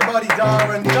 our buddy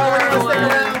Darwin. Darwin, you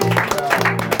want to stick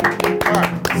around? All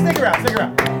right, stick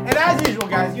around. And as usual,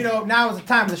 guys, you know, now is the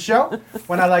time of the show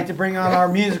when I like to bring on our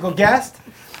musical guest.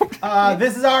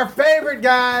 This is our favorite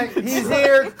guy. He's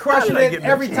here crushing it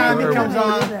every time he comes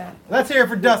on. Let's hear it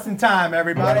for Dustin Time,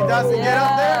 everybody. Dustin, get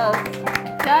up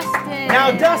there. Dustin.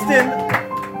 Now,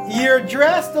 Dustin, you're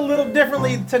dressed a little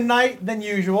differently tonight than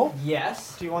usual.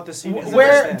 Yes. Do you want to see me?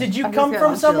 Where did you come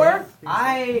from? Somewhere?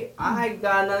 I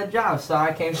got another job, so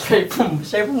I came straight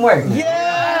from work.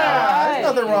 Yeah,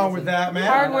 there's nothing wrong with that, man.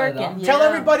 Hard working. Tell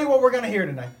everybody what we're gonna hear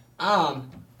tonight.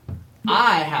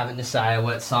 I haven't decided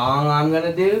what song I'm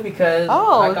gonna do because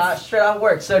Oh, I got straight off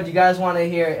work. So do you guys want to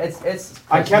hear? It's.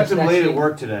 I kept Christmas him next late at week.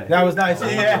 work today. That was nice. You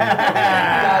guys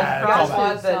Yeah.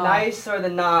 want the nice or the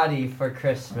naughty for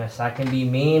Christmas? I can be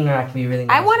mean or I can be really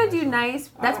nice. I want to do nice.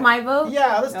 That's my vote.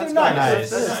 Yeah, let's do nice.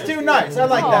 nice. Let's do nice. I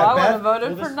like Oh, that, I would have Beth.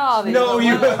 voted for naughty. No, but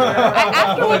you. whatever.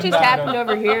 After what just happened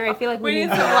over here, I feel like We we need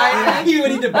some lightning. You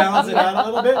need to balance it out a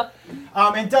little bit.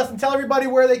 And Dustin, tell everybody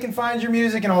where they can find your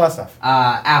music and all that stuff.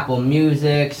 Apple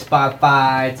Music,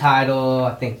 Spotify, Tidal,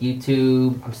 I think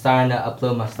YouTube. I'm starting to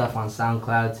upload my stuff on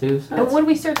SoundCloud too. So And what do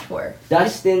we search for?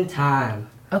 Dustin Time.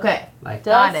 Okay. Like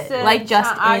Got it. Dustin, Like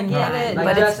just I in get time. it. Like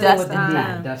But it's Dustin with Dustin the D.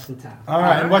 Time. Dustin Time. All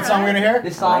right, and what song we're gonna hear?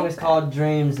 This song is called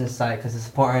Dreams in Sight because it's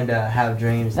important to have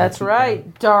dreams. that That's keep right,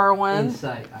 them Darwin. In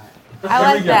sight. I There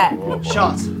like we go. that.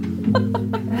 Shots.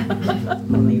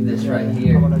 I'll leave this right I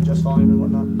here. want to adjust volume and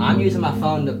whatnot. I'm using my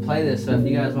phone to play this, so if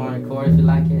you guys want to record, if you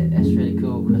like it, that's really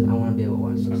cool because I want to be able to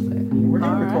watch this later. We're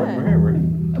gonna All record. right. We're here.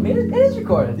 I mean, it is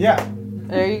recorded. Yeah.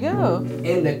 There you go.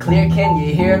 In the clear, can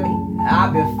you hear me?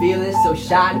 I've been feeling so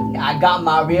shiny. I got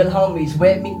my real homies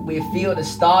with me. We feel the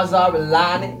stars are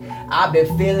aligning. I've been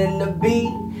feeling the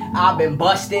beat. I've been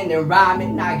busting and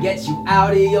rhyming. I get you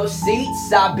out of your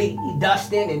seats. I be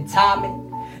dusting and timing.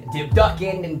 Dip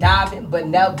ducking and diving, but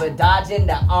never dodging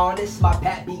the honest. My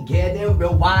pet be getting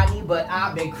real whiny, but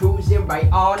I've been cruising right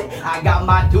on it. I got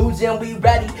my dudes and we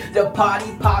ready. The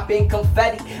party popping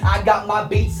confetti. I got my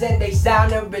beats and they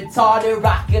sounding retarded,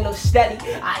 rocking them steady.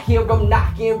 I hear them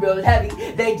knocking real heavy.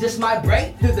 They just might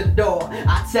break through the door.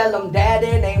 I tell them that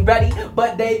it ain't ready,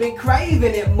 but they been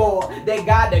craving it more. They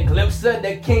got a glimpse of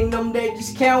the kingdom. They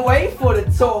just can't wait for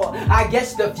the tour. I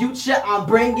guess the future I'm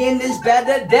bringing is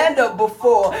better than the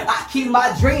before. I keep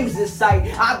my dreams in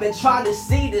sight. I've been trying to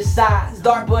see the signs.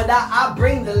 Dark, but I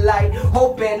bring the light.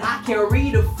 Hoping I can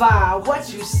redefine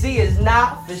what you see is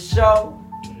not for show.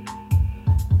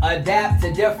 Adapt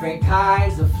to different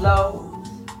kinds of flows.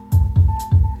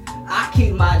 I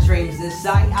keep my dreams in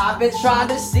sight. I've been trying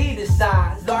to see the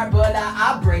signs. Dark, but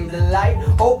I bring the light.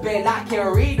 Hoping I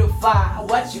can redefine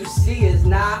what you see is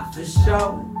not for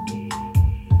show.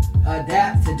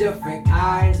 Adapt to different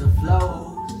kinds of flows.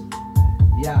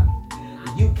 Yeah.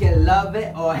 You can love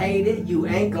it or hate it, you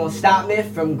ain't gon' stop me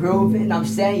from grooving. I'm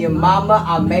saying, mama,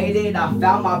 I made it, I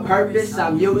found my purpose,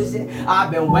 I'm using.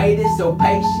 I've been waiting so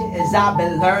patient as I've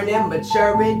been learning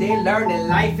maturity, learning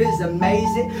life is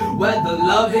amazing. Whether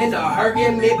loving or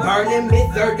hurting me, burning me,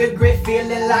 third degree,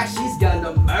 feeling like she's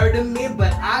gonna murder me.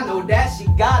 But I know that she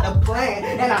got a plan,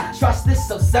 and I trust it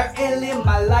so certainly.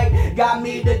 My light got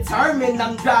me determined,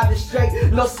 I'm driving straight,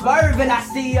 no swerving. I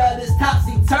see others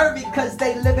topsy-turvy, cause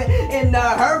they living in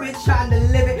a hurry, trying to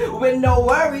live it with no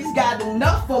worries. Got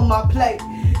enough on my plate.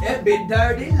 It be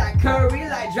dirty like curry,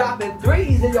 like dropping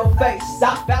threes in your face.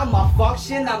 I found my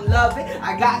function, I'm loving.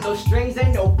 I got no strings,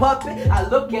 ain't no puppet. I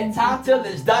look at time till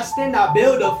it's dusting. I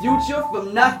build a future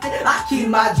from nothing. I keep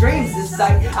my dreams in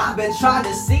sight. I've been trying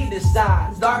to see the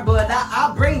signs. Dark, but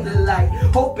I bring the light.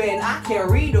 Hoping I can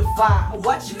redefine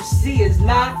what you see is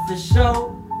not for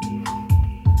show.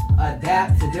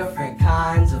 Adapt to different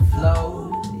kinds of flows.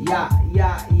 Yeah.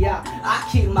 I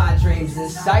keep my dreams in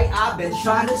sight. I've been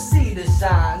trying to see the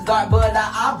signs. Dark, but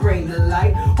I bring the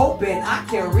light. Hoping I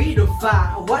can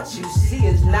redefine what you see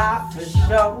is not for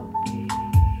show.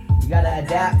 You gotta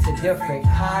adapt to different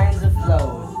kinds of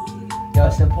flows. Yo,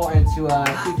 it's important to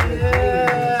keep it.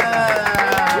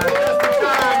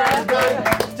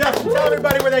 Justin, tell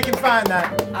everybody where they can find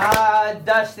that.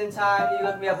 Dustin Time. You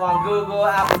look me up on Google,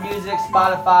 Apple Music,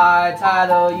 Spotify,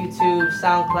 Tidal, YouTube,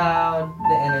 SoundCloud,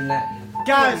 the internet.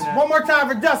 Guys, one more time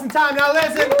for Dustin Time. Now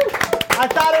listen, I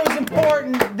thought it was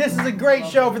important. This is a great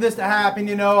show for this to happen.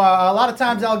 You know, a lot of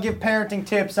times I'll give parenting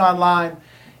tips online.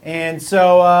 And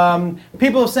so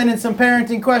people have sent in some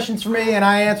parenting questions for me, and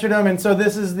I answered them. And so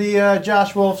this is the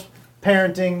Josh Wolf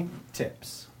parenting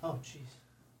tips. Oh, jeez.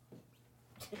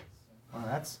 Wow,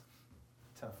 that's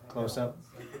tough. Close up.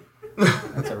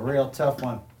 That's a real tough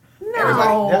one.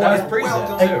 No. Yeah, That was pre-set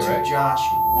Welcome too, to right? Josh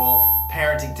Wolf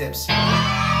Parenting Tips.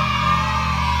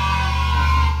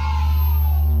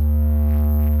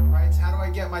 Right, how do I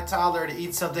get my toddler to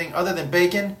eat something other than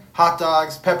bacon, hot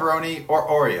dogs, pepperoni, or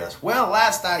Oreos? Well,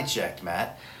 last I checked,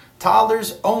 Matt,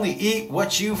 toddlers only eat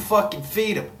what you fucking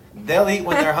feed them. They'll eat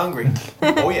when they're hungry.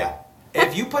 Oh yeah.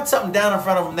 If you put something down in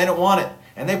front of them, they don't want it,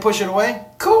 and they push it away,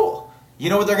 cool. You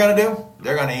know what they're gonna do?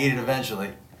 They're gonna eat it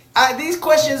eventually. These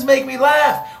questions make me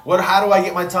laugh. How do I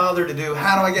get my toddler to do?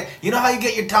 You know how you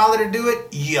get your toddler to do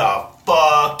it? You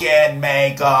fucking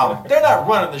make them. They're not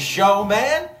running the show,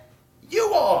 man.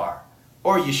 You are.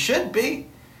 Or you should be.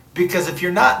 Because if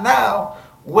you're not now,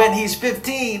 when he's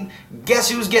 15, guess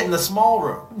who's getting the small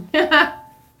room?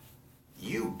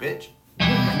 You, bitch.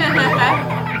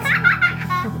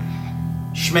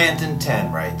 Schmanton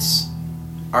 10 writes,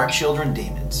 are children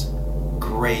demons?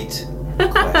 Great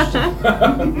question.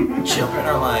 Children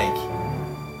are like,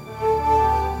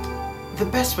 the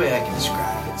best way I can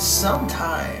describe it,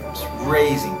 sometimes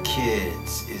raising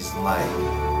kids is like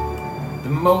the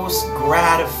most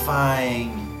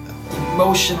gratifying,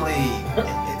 emotionally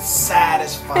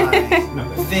satisfying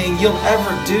thing you'll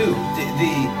ever do.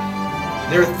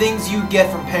 There are things you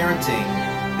get from parenting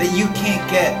that you can't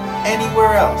get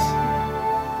anywhere else.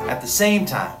 At the same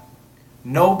time,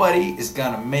 nobody is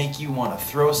gonna make you want to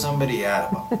throw somebody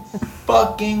out of a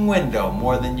fucking window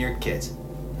more than your kids.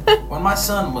 When my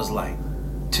son was like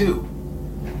 2,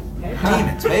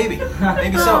 demons, maybe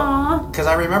so. Because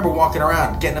I remember walking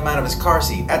around, getting him out of his car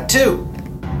seat at 2,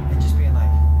 and just being like,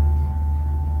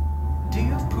 "Do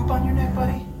you have poop on your neck,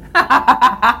 buddy?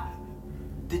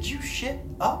 Did you shit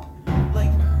up?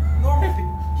 Like normal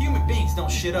human beings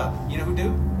don't shit up. You know who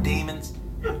do? Demons.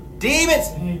 Demons.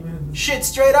 Shit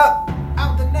straight up."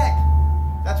 Out the neck.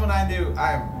 That's when I knew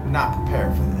I'm not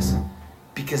prepared for this.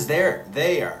 Because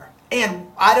they are. And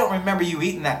I don't remember you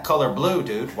eating that color blue,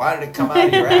 dude. Why did it come out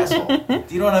of your asshole? Do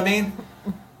you know what I mean?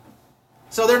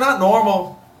 So they're not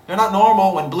normal. They're not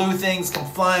normal when blue things come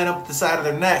flying up the side of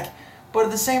their neck. But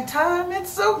at the same time, it's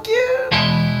so cute.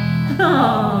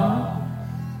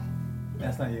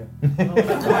 That's not you.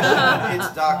 It's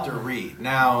Dr. Reed.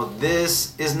 Now,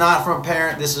 this is not from a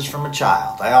parent, this is from a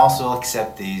child. I also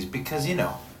accept these because, you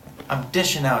know, I'm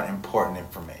dishing out important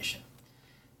information.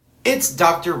 It's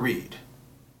Dr. Reed.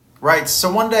 Right,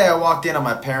 so one day I walked in on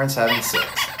my parents having sex.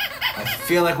 I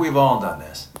feel like we've all done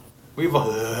this. We've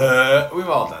all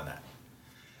done that.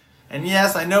 And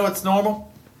yes, I know it's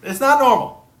normal. It's not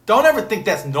normal. Don't ever think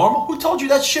that's normal. Who told you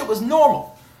that shit was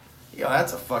normal? Yo,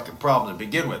 that's a fucking problem to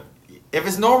begin with. If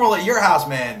it's normal at your house,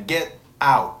 man, get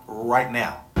out right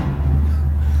now.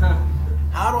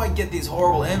 How do I get these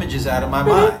horrible images out of my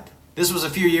mind? This was a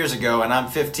few years ago, and I'm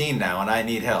 15 now, and I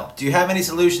need help. Do you have any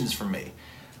solutions for me?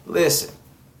 Listen.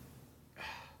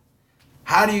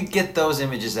 How do you get those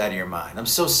images out of your mind? I'm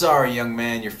so sorry, young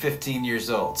man, you're 15 years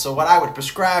old. So what I would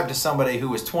prescribe to somebody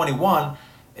who is 21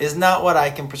 is not what I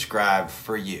can prescribe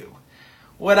for you.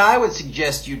 What I would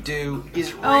suggest you do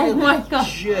is really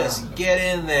just get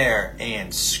in there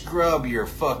and scrub your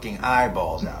fucking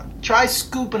eyeballs out. Try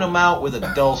scooping them out with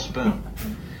a dull spoon.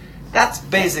 That's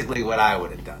basically what I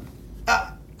would have done.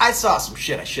 I saw some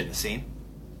shit I shouldn't have seen.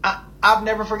 I've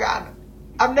never forgotten it.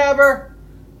 I've never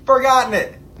forgotten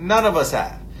it. None of us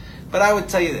have. But I would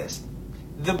tell you this.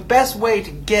 The best way to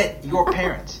get your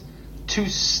parents to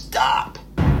stop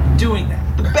doing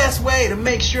that, the best way to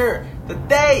make sure that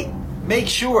they make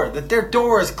sure that their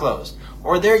door is closed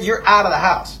or you're out of the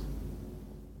house,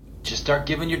 just start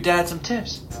giving your dad some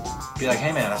tips. Be like,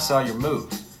 hey man, I saw your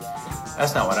move.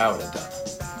 That's not what I would have done.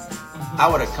 I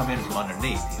would have come in from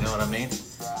underneath, you know what I mean?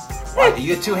 Why,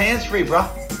 you get 2 hands free, bro.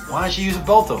 Why don't you use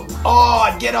both of them? Oh,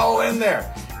 I'd get all in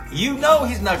there. You know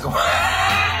he's not going.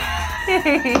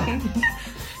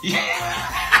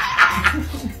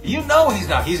 You know he's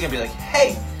not. He's going to be like,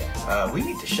 hey, we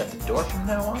need to shut the door from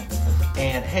now on.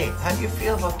 And hey, how do you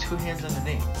feel about 2 hands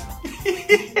underneath?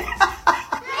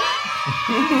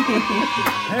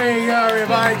 There you go,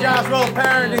 everybody. Josh Wolf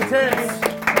parenting tips.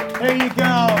 There you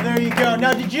go. There you go.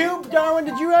 Now, Darwin,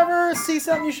 did you ever see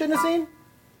something you shouldn't have seen?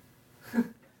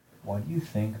 Why do you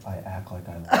think I act like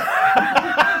I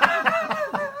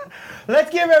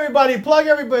Let's give everybody what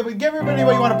you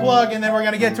want to plug, and then we're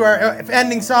going to get to our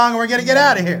ending song, and we're going to get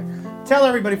out of here. Tell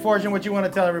everybody, Fortune, what you want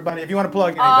to tell everybody if you want to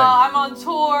plug anything. I'm on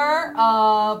tour.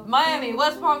 Miami,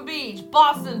 West Palm Beach,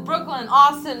 Boston, Brooklyn,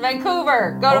 Austin,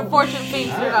 Vancouver. Go to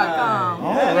fortunefeature.com.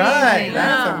 All right.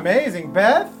 That's amazing.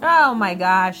 Beth? Oh my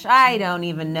gosh, I don't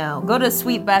even know. Go to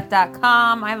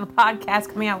sweetbeth.com. I have a podcast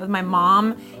coming out with my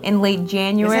mom in late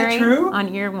January. Is that true? On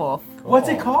Earwolf. What's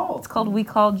it called? It's called We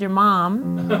Called Your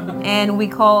Mom. And we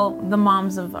call the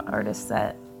moms of artists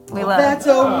that we love. That's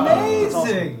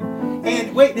amazing.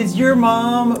 And wait, is your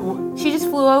mom... She just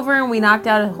flew over and we knocked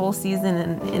out a whole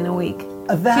season in a week. She's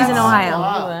in Ohio.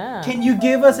 Wow. Can you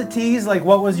give us a tease? Like,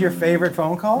 what was your favorite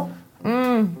phone call?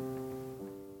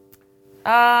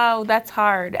 Oh, that's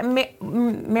hard.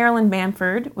 Marilyn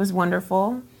Bamford was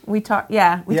wonderful. We talked.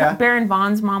 Baron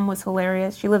Vaughn's mom was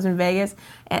hilarious. She lives in Vegas.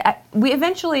 And we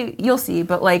eventually, you'll see,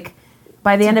 but like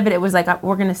by the end of it, it was like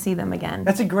we're gonna see them again.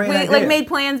 That's a great idea. We like made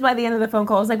plans by the end of the phone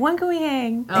call. I was like, when can we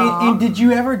hang? And did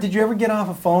you ever get off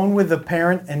a phone with the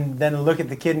parent and then look at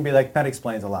the kid and be like, that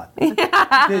explains a lot? Did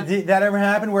that ever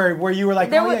happen where you were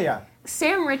like, yeah.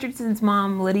 Sam Richardson's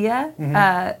mom,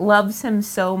 Lydia, loves him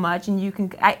so much, and you can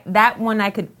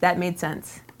that made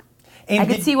sense. And I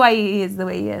could see why he is the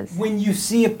way he is. When you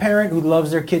see a parent who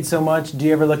loves their kid so much, do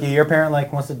you ever look at your parent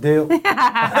like, what's the deal?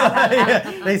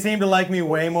 They seem to like me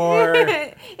way more.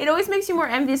 It always makes you more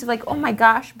envious of like, oh my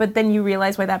gosh, but then you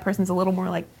realize why that person's a little more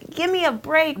like, give me a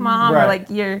break, mom, or like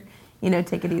take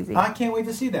it easy. I can't wait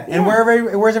to see that. Yeah. And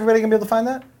where's everybody going to be able to find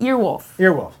that?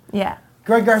 Earwolf. Yeah.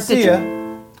 Greg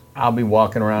Garcia. I'll be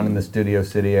walking around in the Studio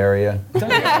City area.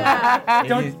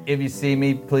 If you see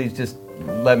me, please just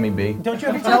let me be. Don't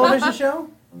you have a television show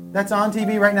that's on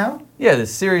TV right now? Yeah, the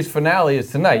series finale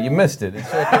is tonight. You missed it.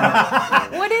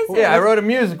 What is it? Yeah, I wrote a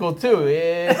musical too.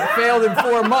 It failed in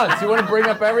 4 months. You want to bring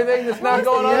up everything that's not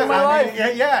going on in my life?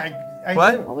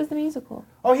 What was the musical?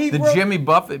 Oh, the Jimmy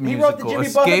Buffett musical,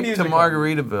 Escape to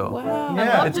Margaritaville. Wow.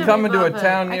 Yeah. It's coming to a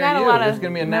town near you. There's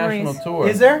going to be a national tour.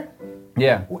 Is there?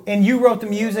 Yeah. And you wrote the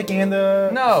music and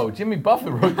the... No, Jimmy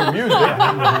Buffett wrote the music.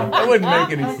 That wouldn't make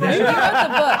any sense. You wrote the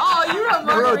book. Oh, you wrote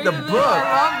Margaritaville. I wrote the book. I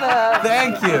love that.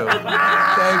 Thank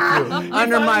you.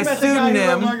 Under my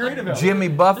pseudonym, Jimmy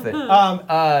Buffett.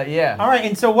 Yeah. All right,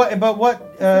 and so what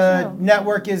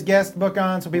network is Guest Book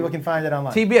on so people can find it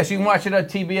online? TBS. You can watch it at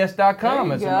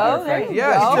tbs.com, as a matter of fact.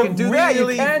 Yes, you can do that. You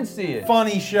can see it.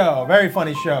 Funny show. Very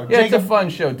funny show. Yeah, it's a fun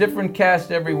show. Different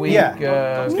cast every week.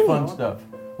 Fun stuff.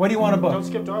 What do you want to book? Don't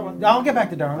skip Darwin. I'll get back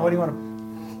to Darwin. What do you want to...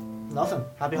 Nothing.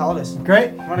 Happy holidays.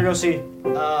 Great. I want to go see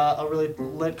a really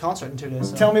lit concert in 2 days.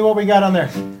 So. Tell me what we got on there.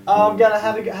 Gotta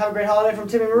have a great holiday from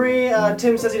Tim and Marie.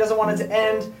 Tim says he doesn't want it to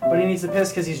end, but he needs to piss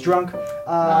because he's drunk.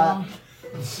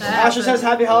 Asher says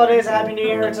happy holidays, a happy new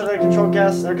year to the Control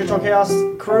Chaos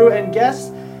crew and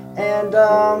guests. And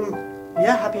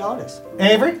happy holidays.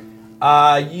 Avery?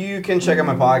 You can check out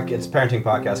my podcast. It's a parenting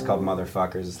podcast called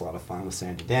Motherfuckers. It's a lot of fun with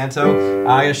Sandy Danto.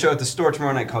 I got a show at the store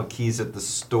tomorrow night called Keys at the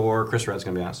Store. Chris Red's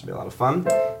going to be on. It's going to be a lot of fun.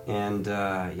 And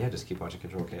just keep watching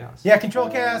Control Chaos. Yeah,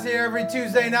 Control Chaos here every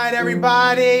Tuesday night,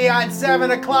 everybody, at 7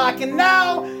 o'clock. And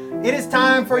now, It is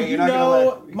time for Wait, you're not gonna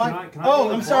let-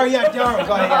 I'm sorry. Yeah, Darwin.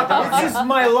 Go ahead. Yeah, Darwin. This is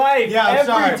my life. Yeah, I'm Every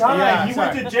sorry. time Yeah, he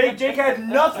sorry. went to Jake, Jake had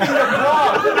nothing to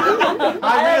plug.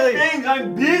 I have things.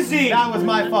 I'm busy. That was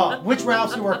my fault. Which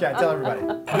Ralphs you work at? Tell everybody.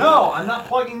 No, I'm not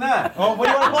plugging that. Oh, what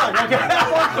do you want to plug? Okay.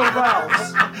 Fuck the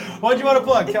Ralphs. What do you want to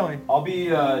plug? Tell me. I'll be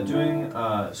doing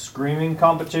screaming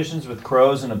competitions with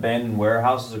crows in abandoned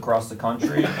warehouses across the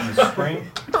country in the spring.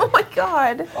 Oh my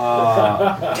God.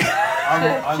 I'm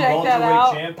Check that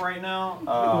out. welterweight champ right now.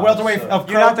 Welterweight of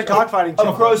You're not the cockfighting of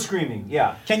champ. crow screaming.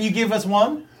 Yeah. Can you give us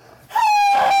one?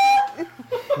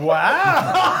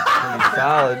 Wow.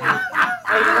 Solid.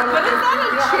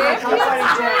 Cockfighting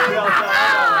champ.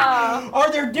 Are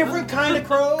there different kind of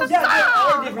crows? Yeah, there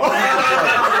are different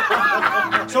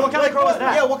kinds. So what kind of crow is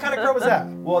that? Yeah, what kind of crow was that?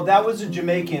 Well, that was a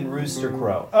Jamaican rooster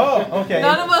crow. Oh, okay.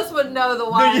 None of us would know the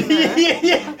wine.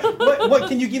 yeah. What?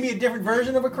 Can you give me a different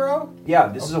version of a crow? Yeah,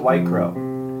 this is a white crow.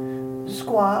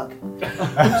 Squawk,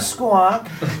 squawk,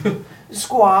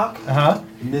 squawk. Uh-huh.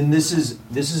 And then this is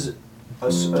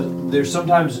there's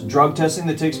sometimes drug testing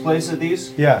that takes place at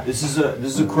these. Yeah. This is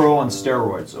a crow on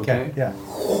steroids. Okay. Yeah.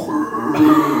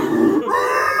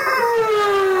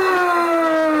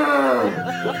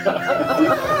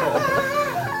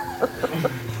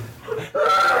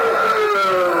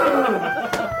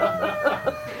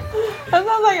 That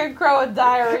sounds like a crow with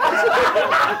diarrhea.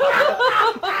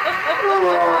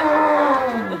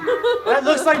 That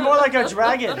looks like more like a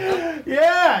dragon.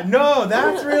 Yeah. No,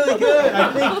 that's really good.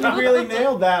 I think you really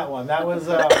nailed that one. That was.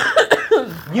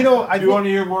 You know, I. Do you want to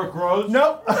hear more crows?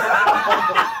 Nope.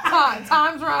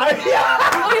 Time's running.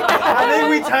 I think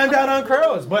we timed out on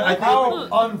crows, but I think. How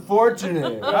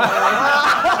unfortunate. Good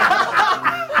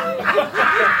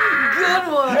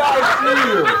one.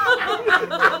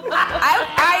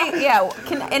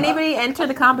 Can anybody enter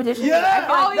the competition? Yeah.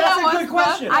 Oh, yeah, That's a what's good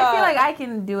question. that? I feel like I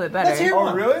can do it better. Let's hear Oh,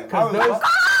 one. really?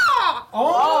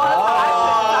 Oh.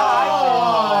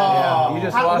 You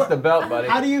just lost the belt, buddy.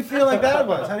 How do you feel like that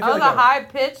was? How do you That feel was like a high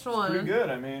pitched one. Pretty good.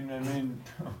 I mean,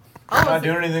 I'm not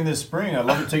doing anything this spring. I'd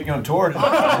love to take you on tour. Is this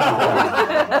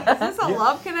a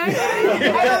love connection?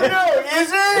 I don't know.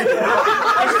 Is it?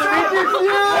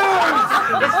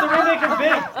 It's the remake of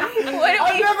Big.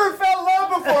 I've never felt love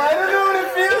before. I don't know what it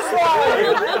feels like.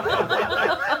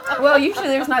 Well, usually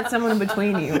there's not someone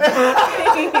between you.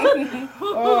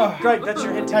 Greg, that's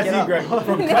your hint to That's get you, up. Greg. From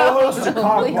Co-host to Greg,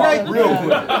 cockpot. Real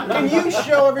quick. can you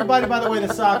show everybody, by the way,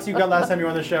 the socks you got last time you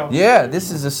were on the show? Yeah,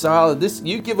 this is a solid. This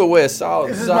you give away a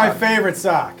solid This is sock. my favorite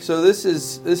sock. So this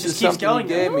is keeps something going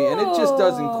you gave me, and it just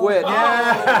doesn't quit. It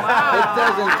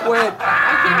doesn't quit. I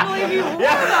can't believe you won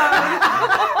that.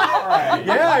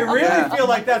 Yeah, I really feel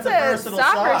like that's a It's a versatile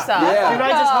soccer sock. sock. Yeah. You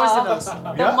guys just hosted us.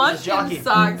 The Munchkin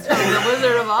socks from the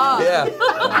Wizard of Oz. Yeah.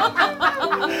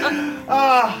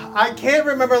 I can't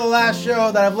remember the last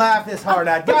show that I've laughed this hard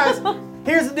at. Guys,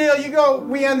 here's the deal.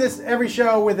 We end this every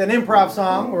show with an improv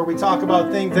song where we talk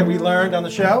about things that we learned on the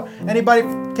show. Anybody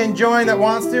can join that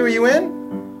wants to. Are you in?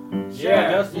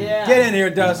 Yeah. Yeah. Get in here,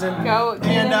 Dustin. Go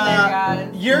get in And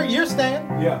there, guys. you're staying.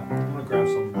 Yeah. I'm gonna grab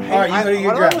some. All right, you Why do I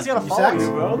grab always gotta you follow sex? you,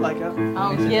 bro? Like,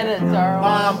 Oh, get it,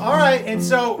 Darwin. All right, and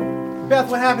so Beth,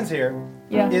 what happens here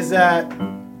Yeah. is that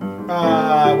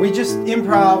we just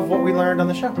improv what we learned on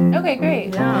the show. Okay,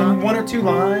 great. In one or two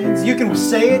lines. You can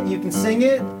say it, you can sing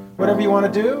it, whatever you want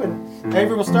to do. And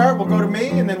Avery will start, we'll go to me,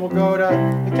 and then we'll go to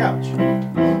the couch.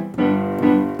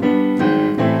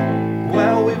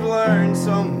 Well, we've learned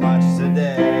so much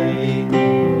today.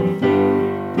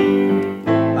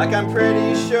 Like I'm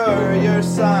pretty sure your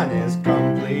son is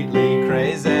completely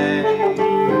crazy.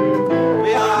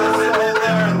 We also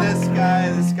learned this guy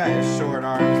has short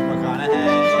arms, McConaughey.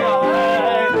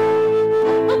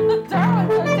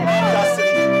 Darwin's okay.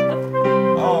 Dustin,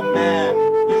 oh man,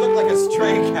 you look like a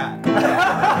stray cat.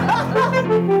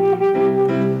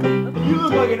 you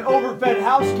look like an overfed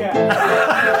house cat.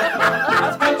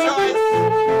 That's my choice. I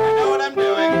know what I'm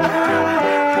doing.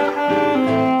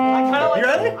 I kind of like. You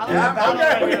ready? Yeah,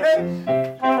 Okay.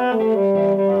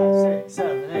 5, 6,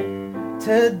 7, 8.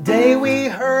 Today we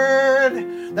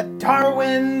heard that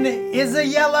Darwin is a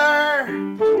yeller.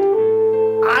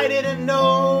 I didn't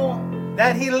know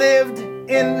that he lived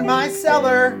in my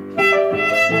cellar.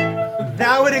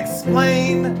 That would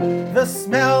explain the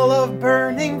smell of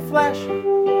burning flesh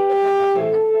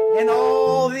and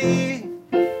all the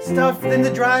stuff in the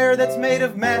dryer that's made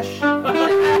of mesh.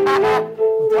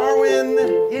 Darwin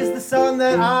is the son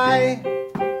that I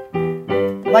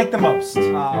like the most.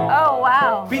 Oh,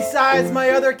 wow. Besides my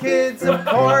other kids, of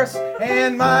course,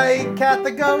 and my cat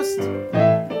the ghost.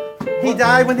 He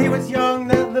died when he was young,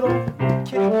 that little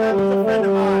kitty cat was a friend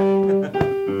of mine.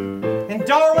 And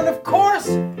Darwin, of course,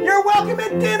 you're welcome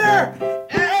at dinner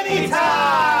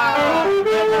anytime.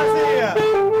 Greg Garcia.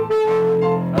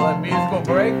 I let musical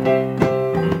break.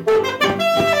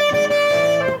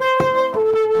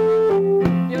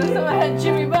 Give us some ahead,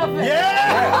 Jimmy Buffett.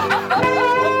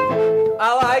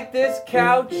 I like this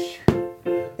couch.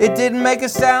 It didn't make a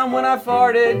sound when I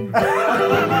farted.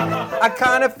 I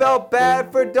kind of felt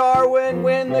bad for Darwin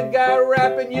when the guy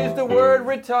rapping used the word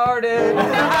retarded.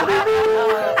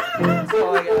 That's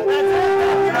all I got.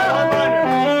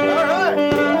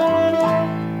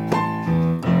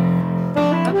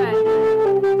 Okay.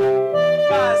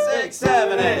 5, 6,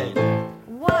 7, 8.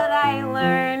 What I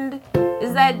learned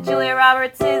is that Julia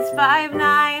Roberts is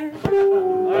 5'9".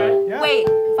 Wait,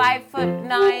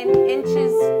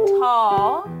 5'9"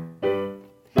 tall.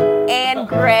 And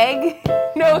Greg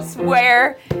knows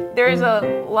where there's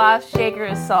a lost shaker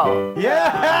of salt.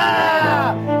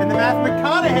 Yeah! And the Matthew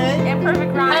McConaughey And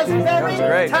perfect has rhyme. very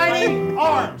great. tiny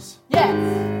arms. Yes.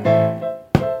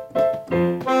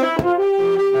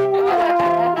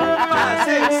 5,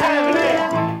 6, 7,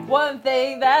 8. One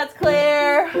thing that's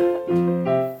clear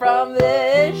from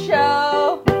this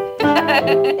show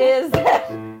is that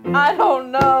I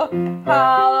don't know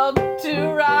how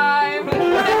to rhyme.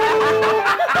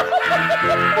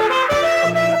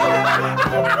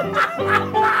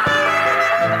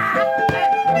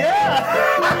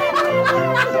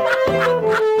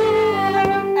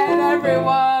 And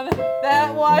everyone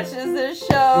that watches this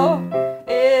show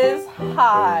is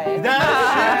high.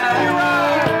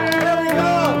 There we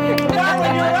go.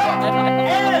 Darwin, you're up.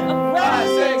 And 5,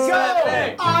 6, 7,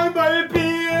 8. I might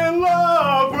be in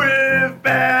love with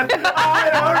Beth. I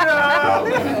don't know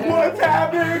what's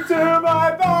happening to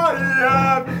my body.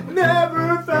 I've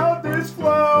never felt this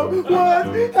flow.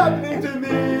 What's happening to me?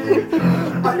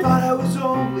 I thought I was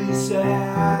only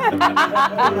sad,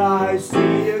 but I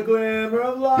see a glimmer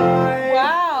of light.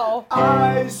 Wow.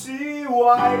 I see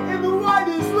white, and the white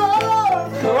is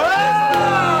love.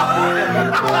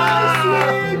 My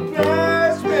sweet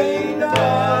best made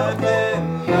love.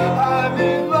 I'm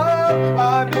in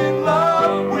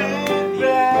love with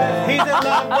Beth. He's in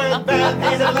love with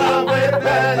Beth. He's in love with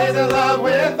Beth. He's in love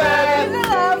with Beth. He's in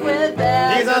love with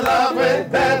that. He's in love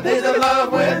with Beth. He's in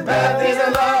love with Beth. He's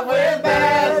in love with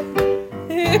Beth.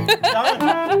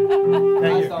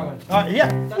 Thank you. Yeah.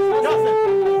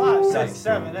 Justin. 5, 6,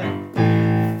 7,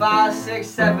 8. 5, 6,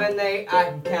 7, 8, I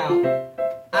can count.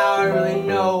 I don't really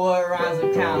know what rhymes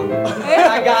with count.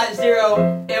 I got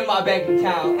 0 in my bank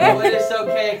account. But it's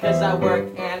okay cause I work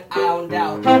and I don't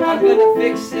doubt. I'm gonna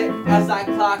fix it as I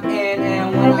clock in.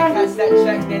 And when I catch that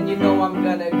check then you know I'm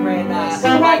gonna grin.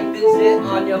 I wipe the zit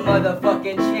on your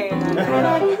motherfucking chin.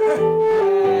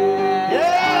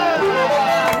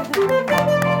 Yeah.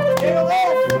 King of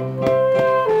Wolf.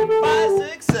 5,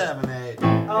 6, 7, 8.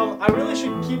 I really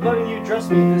should keep letting you dress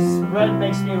me. This red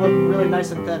makes me look really nice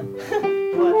and thin.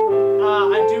 But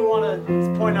I do want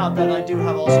to point out that I do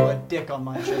have also a dick on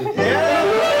my chin.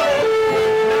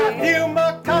 Matthew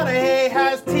McConaughey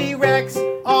has T-Rex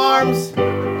arms.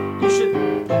 You should.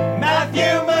 Matthew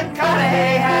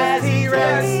McConaughey has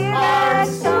T-Rex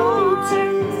arms.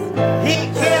 He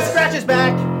can't scratch his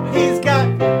back. He's got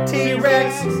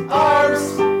T-Rex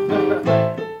arms.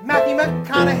 Matthew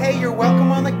McConaughey, you're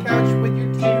welcome on the couch with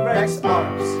your T-Rex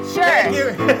arms. Sure. Thank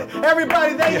you.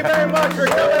 Everybody, thank you very much for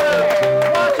coming out.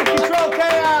 Watching Control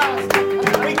Chaos.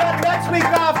 We got next week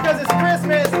off because it's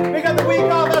Christmas. We got the week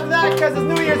off after that because it's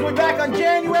New Year's. We're back on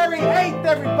January 8th,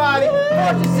 everybody.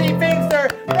 Portia C. Pinkster,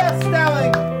 Beth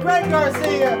Stelling, Greg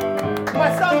Garcia, my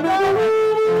son,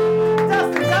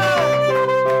 Dustin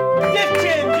Todd, Dick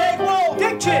Chin, Jake Wolf,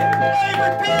 Dick Chin,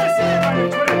 Avery Peterson,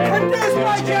 produced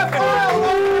by Jeff Lyle.